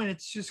that point,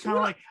 it's just kind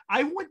of like,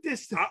 I want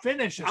this to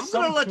finish. I'm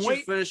going to let you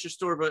finish your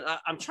story, but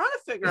I'm trying to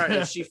figure out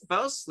if she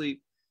fell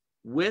asleep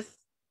with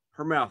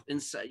her mouth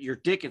inside, your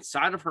dick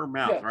inside of her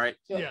mouth, right?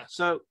 Yeah.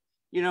 So,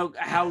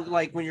 how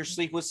like when you're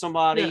sleeping with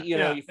somebody,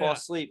 you fall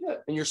asleep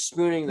and you're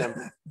spooning them,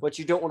 but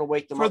you don't want to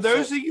wake them up. For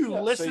those of you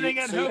listening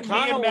at home,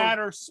 me and Matt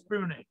are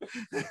spooning.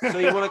 So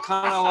you want to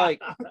kind of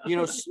like,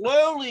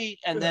 slowly,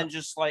 and then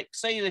just like,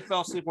 say they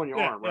fell asleep on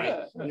your arm,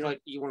 right? And you're like,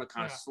 you want to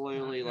kind of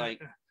slowly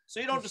like, so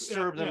you don't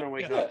disturb them and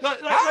wake them up.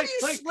 How do you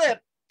slip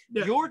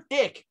your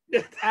dick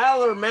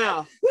out of their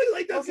mouth?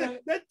 That's the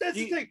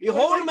thing. You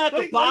hold them at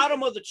the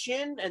bottom of the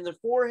chin and the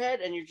forehead,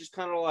 and you're just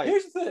kind of like.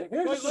 Here's the thing.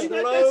 That's the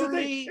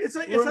thing. It's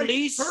like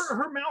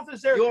her mouth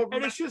is there,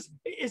 and it's just.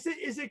 Is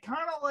it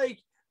kind of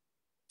like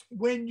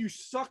when you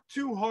suck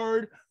too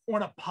hard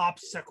on a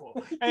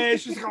popsicle, and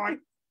it's just kind of like.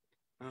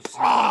 It's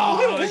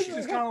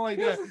just kind of like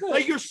that.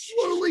 Like you're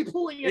slowly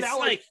pulling it out.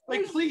 Like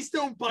please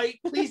don't bite.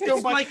 Please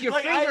don't bite. Like your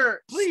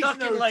finger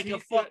stuck in like a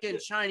fucking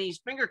Chinese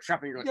finger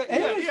trap. You're like,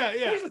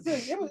 Here's the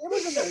thing. It was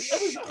in there.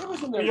 It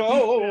was in there.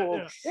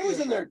 It was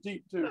in there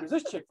deep too, because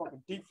this chick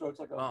fucking deep throats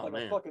like a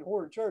fucking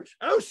whore in church.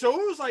 Oh, so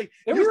it was like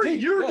you were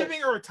giving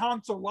her a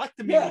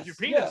tonsillectomy with your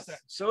penis. Then.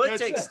 So it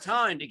takes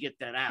time to get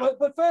that out.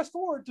 But fast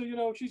forward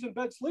to she's in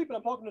bed sleeping.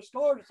 I'm talking to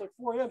Scars. It's like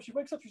 4 a.m. She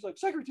wakes up. She's like,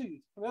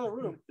 Psycrotes from the other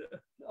room.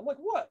 I'm like,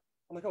 what?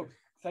 I'm like, oh,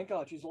 thank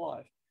God she's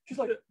alive. She's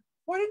like,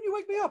 why didn't you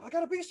wake me up? I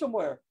gotta be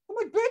somewhere. I'm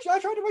like, bitch, I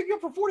tried to wake you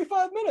up for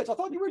 45 minutes. I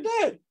thought you were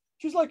dead.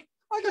 She's like,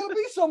 I gotta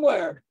be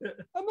somewhere.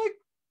 I'm like,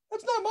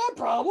 that's not my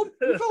problem.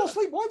 You fell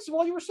asleep once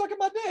while you were sucking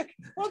my dick.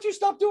 Why don't you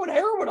stop doing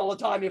heroin all the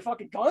time, you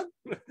fucking cunt?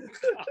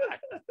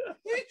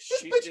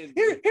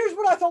 Here's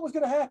what I thought was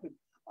gonna happen.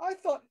 I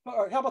thought,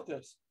 all right, how about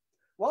this?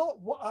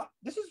 Well,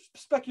 this is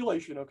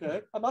speculation,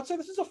 okay? I'm not saying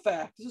this is a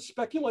fact. This is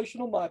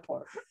speculation on my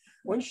part.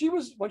 When she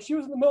was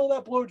in the middle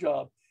of that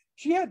blowjob,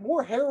 she had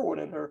more heroin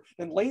in her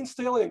than Lane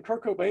Staley and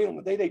Kurt Cobain on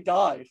the day they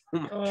died.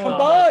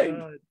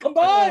 Combined. Oh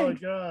my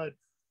God.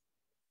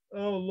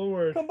 Oh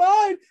Lord.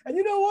 Combined. And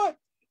you know what?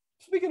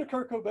 Speaking of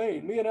Kurt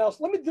Cobain, me and Al,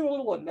 let me do a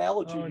little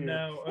analogy here.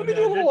 No. Let me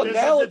do a little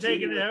analogy.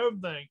 Taking it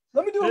home thing.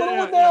 Let me do a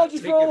little analogy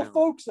for all the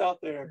folks out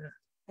there.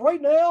 Yeah.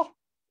 Right now,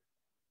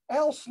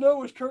 Al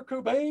Snow is Kurt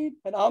Cobain,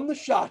 and I'm the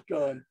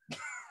shotgun.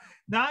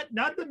 Not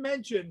to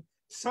mention,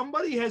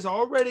 somebody has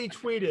already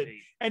tweeted,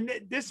 and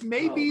this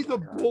may be the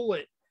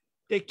bullet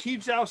that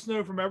keeps Al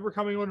Snow from ever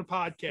coming on a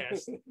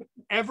podcast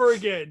ever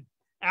again.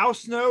 Al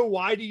Snow,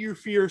 why do you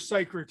fear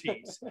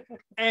Psycrotes?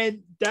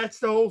 And that's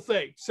the whole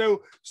thing.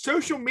 So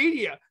social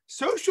media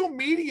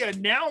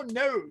now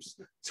knows,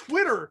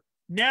 Twitter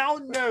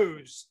now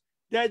knows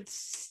that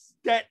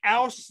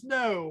Al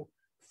Snow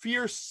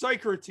fears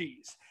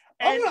Psycrotes.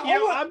 And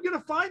I'm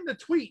gonna find the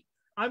tweet.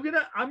 I'm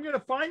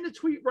gonna find the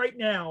tweet right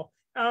now.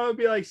 I would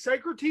be like,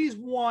 Psycrotes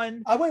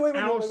 1,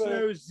 Al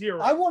Snow 0.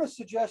 I want to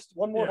suggest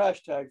one more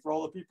hashtag for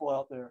all the people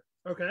out there.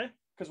 Okay.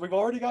 Because we've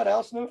already got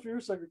Al Snow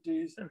fears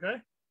Psycrotes. Okay.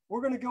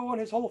 We're gonna go on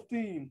his whole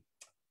theme.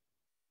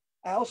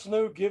 Al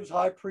Snow gives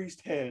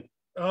Highpriest head.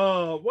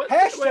 Oh, what?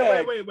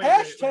 Hashtag, wait.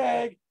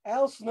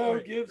 Al Snow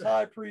gives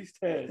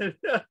Highpriest head.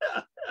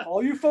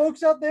 All you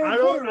folks out there, I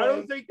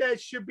don't think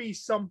that should be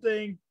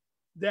something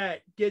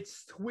that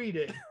gets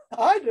tweeted.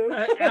 I do.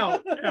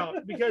 out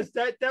because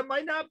that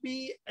might not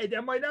be a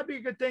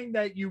good thing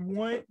that you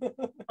want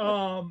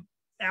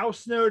Al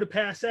Snow to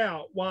pass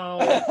out while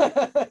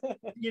the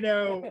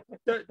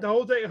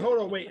whole thing.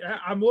 Hold on, wait.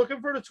 I'm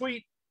looking for the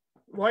tweet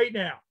right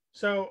now.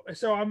 So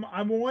I'm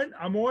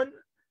on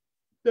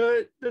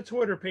the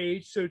Twitter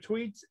page. So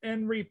tweets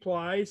and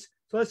replies.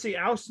 So let's see.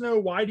 Al Snow,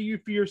 why do you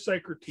fear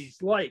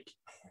Psycrotes? Like.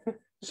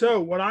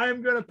 So what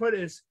I'm going to put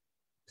is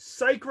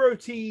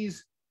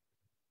Psycrotes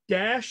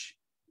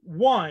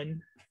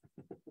 -1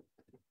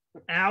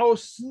 Al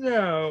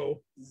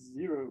Snow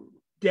 -0.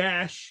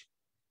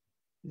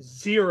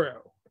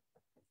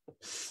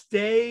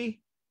 Stay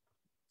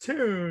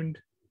tuned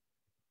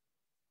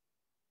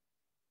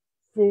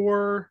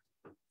for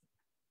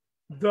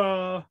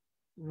the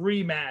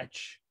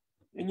rematch.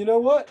 And you know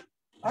what?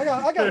 I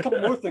got a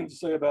couple more things to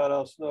say about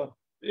Al Snow.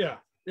 Yeah.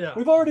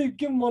 We've already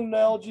given one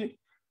analogy.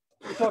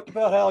 We talked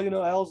about how,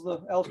 Al's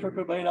Kurt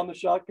Cobain, I'm the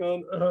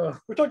shotgun.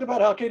 We talked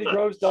about how Katie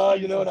Groves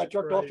died, and I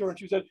jerked off to her and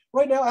she said,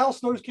 right now, Al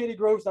Snow's Katie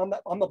Groves, I'm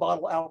the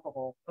bottle of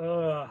alcohol.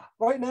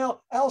 Right now,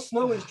 Al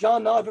Snow is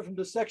John Nodvett from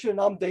Dissection and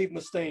I'm Dave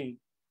Mustaine.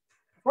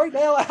 Right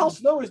now, Al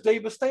Snow is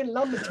Dave Mustaine and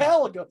I'm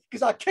Metallica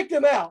because I kicked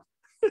him out.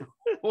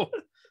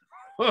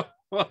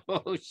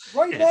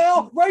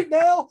 Right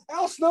now,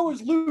 Al Snow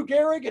is Lou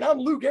Gehrig and I'm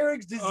Lou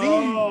Gehrig's disease.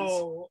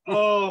 Oh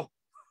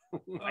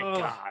my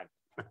God.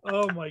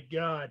 Oh my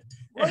God.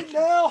 Right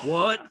now.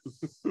 What?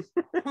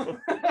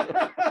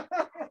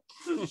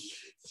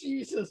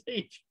 Jesus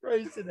H.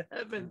 Christ in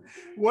heaven.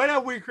 What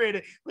have we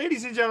created?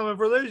 Ladies and gentlemen,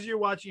 for those of you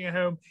watching at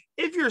home,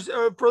 if you're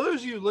for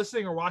those of you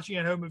listening or watching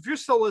at home, if you're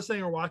still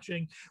listening or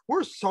watching,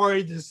 we're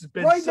sorry this has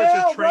been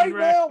such a train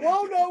wreck.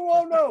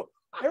 Whoa, no.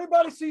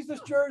 Everybody sees this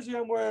jersey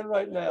I'm wearing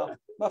right now.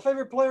 My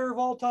favorite player of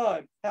all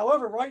time.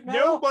 However, right now,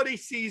 nobody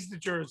sees the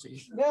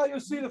jersey. Now you'll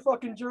see the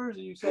fucking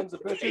jersey, you sons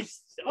of bitches.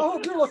 I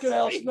hope you're looking at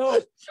Al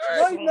Snow.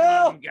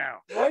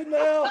 Right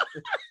now,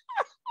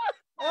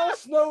 Al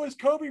Snow is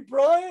Kobe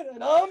Bryant,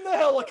 and I'm the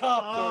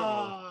helicopter.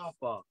 Oh,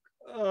 fuck.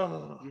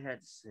 Oh, you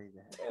had to say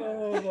that.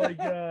 Oh my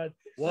God.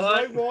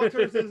 What? Mike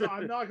Walters says,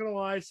 I'm not gonna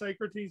lie,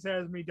 Psycrotes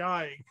has me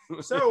dying.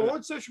 So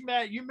on social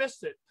media, you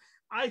missed it.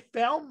 I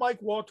found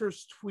Mike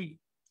Walters' tweet.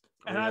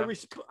 And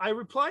I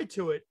replied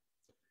to it.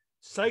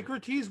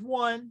 Psycrotes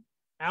 1,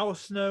 Al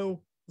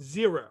Snow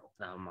 0.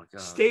 Oh my God.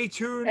 Stay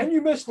tuned. And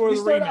you missed for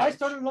the rematch. I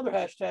started another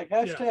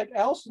hashtag.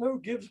 Al Snow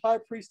gives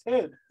Highpriest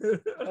head.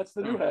 That's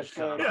the new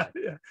hashtag.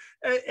 Yeah.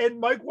 And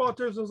Mike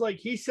Walters was like,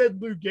 he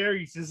said Lou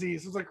Gehrig's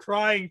disease. It was a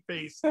crying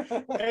face.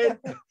 And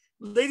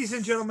ladies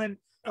and gentlemen,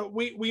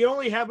 we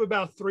only have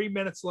about 3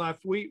 minutes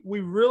left. We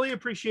really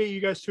appreciate you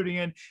guys tuning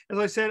in. As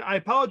I said, I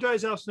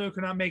apologize Al Snow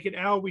could not make it.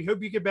 Al, we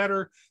hope you get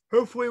better.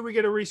 Hopefully we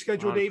get a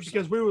rescheduled 100%. Date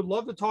because we would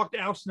love to talk to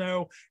Al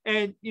Snow.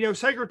 And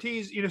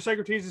Psycrotes,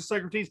 Psycrotes is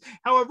Psycrotes.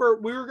 However,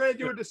 we were going to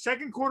do it the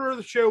second quarter of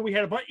the show. We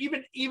had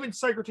even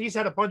Psycrotes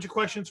had a bunch of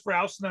questions for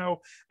Al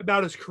Snow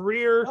about his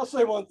career. I'll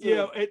say one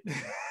thing.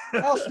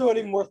 Al Snow ain't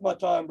even worth my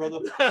time, brother.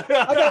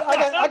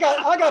 I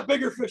got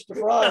bigger fish to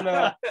fry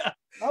now.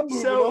 I'm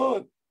moving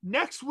on.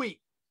 Next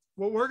week,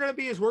 what we're going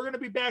to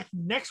be back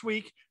next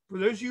week. For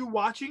those of you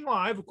watching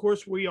live, of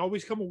course, we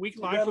always come a week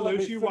live. For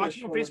those of you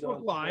watching on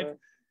Facebook Live,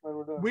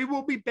 we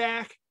will be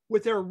back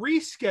with our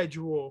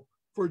reschedule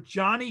for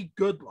Johnny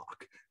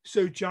Goodluck.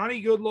 So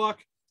Johnny Goodluck,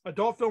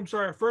 adult film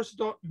star, our first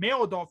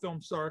male adult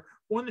film star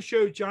on the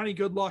show, Johnny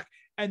Goodluck.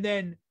 And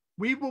then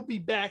we will be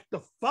back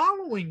the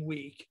following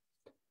week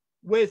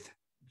with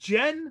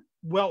Jen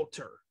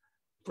Welter.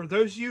 For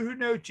those of you who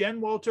know,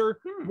 Jen Welter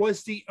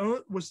was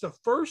the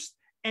first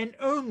and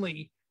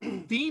only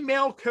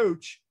female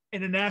coach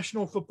in the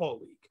National Football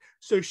League.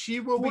 So she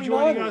will be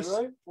joining us.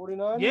 Right?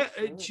 49. Yeah.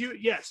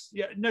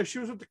 No, she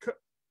was with the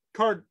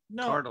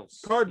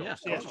Cardinals. Yeah,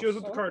 she was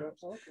with the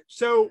Cardinals. Okay.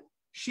 So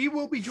she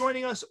will be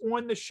joining us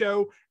on the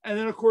show. And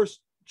then, of course,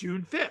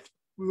 June 5th.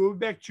 We will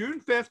be back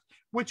June 5th,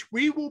 which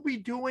we will be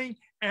doing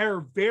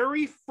our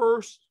very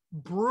first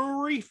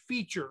brewery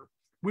feature.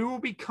 We will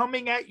be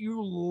coming at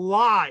you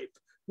live,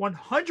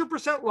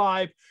 100%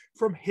 live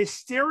from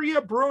Hysteria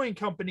Brewing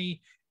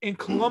Company in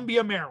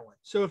Columbia, Maryland.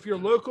 So if you're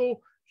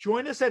local,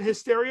 join us at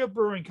Hysteria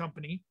Brewing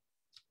Company.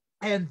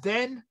 And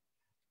then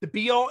the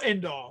be-all,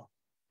 end-all,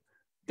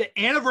 the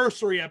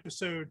anniversary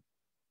episode,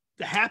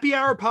 the Happy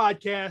Hour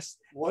podcast,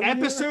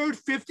 episode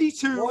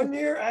 52. 1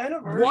 year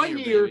anniversary. 1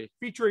 year,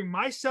 featuring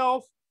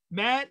myself,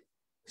 Matt,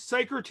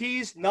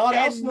 Psycrotes,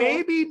 and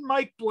maybe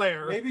Mike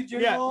Blair. Maybe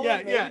Jim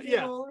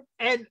Waller.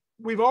 And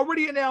we've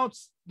already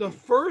announced the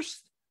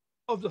first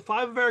of the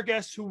 5 of our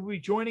guests who will be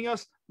joining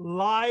us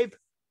live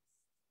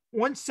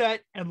on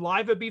set and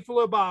live at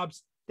Beefalo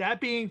Bob's, that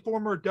being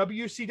former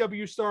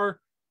WCW star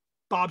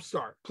Bob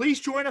Starr. Please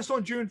join us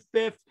on June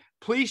 5th.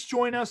 Please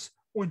join us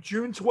on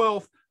June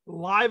 12th,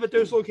 live at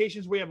those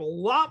locations. We have a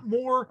lot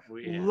more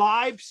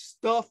live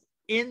stuff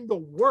in the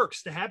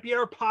works. The Happy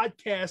Hour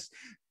podcast,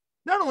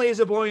 not only is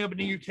it blowing up in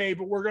the UK,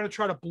 but we're going to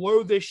try to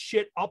blow this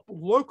shit up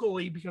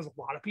locally because a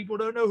lot of people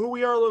don't know who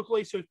we are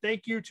locally. So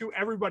thank you to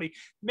everybody.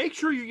 Make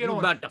sure you get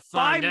on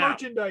buy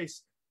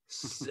merchandise.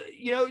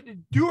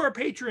 Do our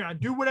Patreon,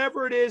 do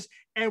whatever it is.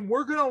 And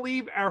we're going to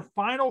leave our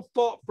final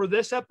thought for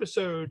this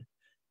episode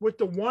with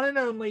the one and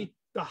only,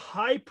 the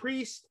high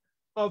priest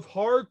of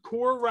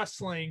hardcore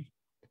wrestling,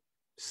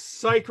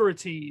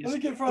 Psycrotes. Let me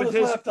get in front with of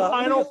this his laptop.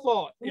 final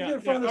thought.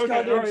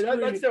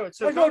 Let's do it.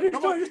 So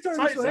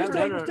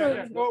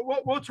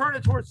we'll turn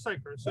it towards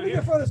Psycrotes. So get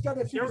in front of this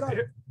goddamn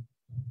screen.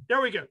 There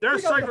we go.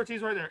 There's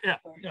Psycrotes right there.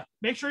 Yeah.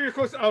 Make sure you're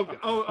close. Oh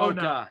no.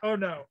 God. Oh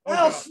no.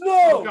 Al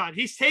Snow. Oh God.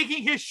 He's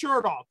taking his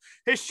shirt off.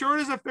 His shirt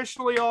is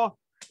officially off.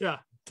 Yeah.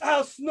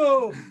 Al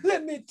Snow,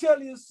 let me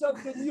tell you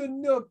something. You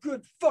no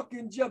good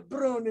fucking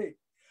jabroni.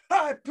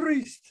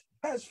 Highpriest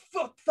has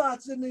fucked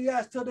thoughts in the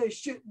ass till they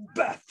shit in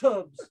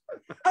bathtubs.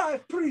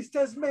 Highpriest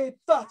has made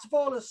thoughts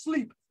fall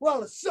asleep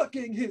while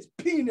sucking his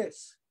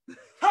penis.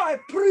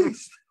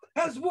 Highpriest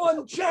has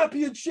won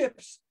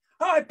championships.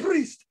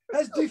 Highpriest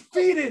has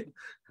defeated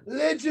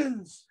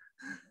Legends.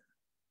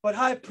 But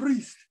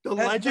Highpriest, the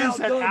Legends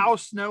that Al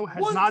Snow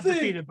has not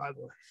defeated, by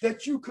the way.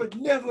 That you could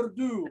never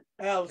do,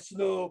 Al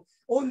Snow.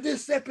 On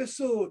this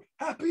episode,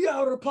 Happy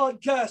Hour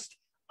Podcast,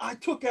 I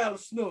took Al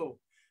Snow.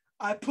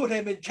 I put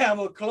him in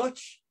camel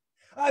clutch.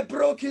 I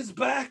broke his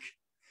back.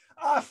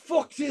 I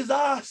fucked his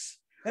ass.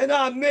 And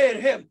I made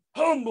him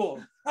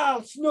humble.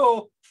 Al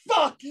Snow,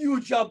 fuck you,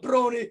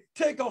 jabroni.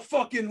 Take a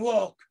fucking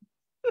walk.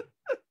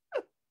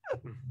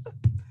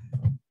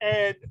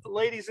 And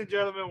ladies and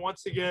gentlemen,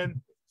 once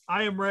again,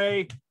 I am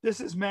Ray. This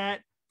is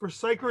Matt for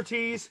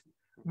Psycrotes.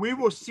 We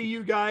will see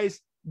you guys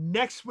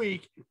next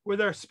week with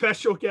our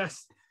special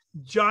guest,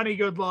 Johnny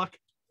Goodluck.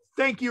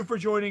 Thank you for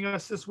joining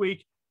us this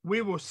week.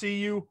 We will see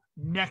you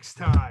next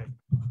time.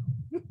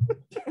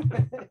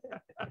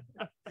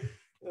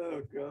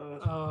 Oh,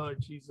 God. Oh,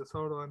 Jesus.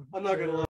 Hold on. I'm not going to lie.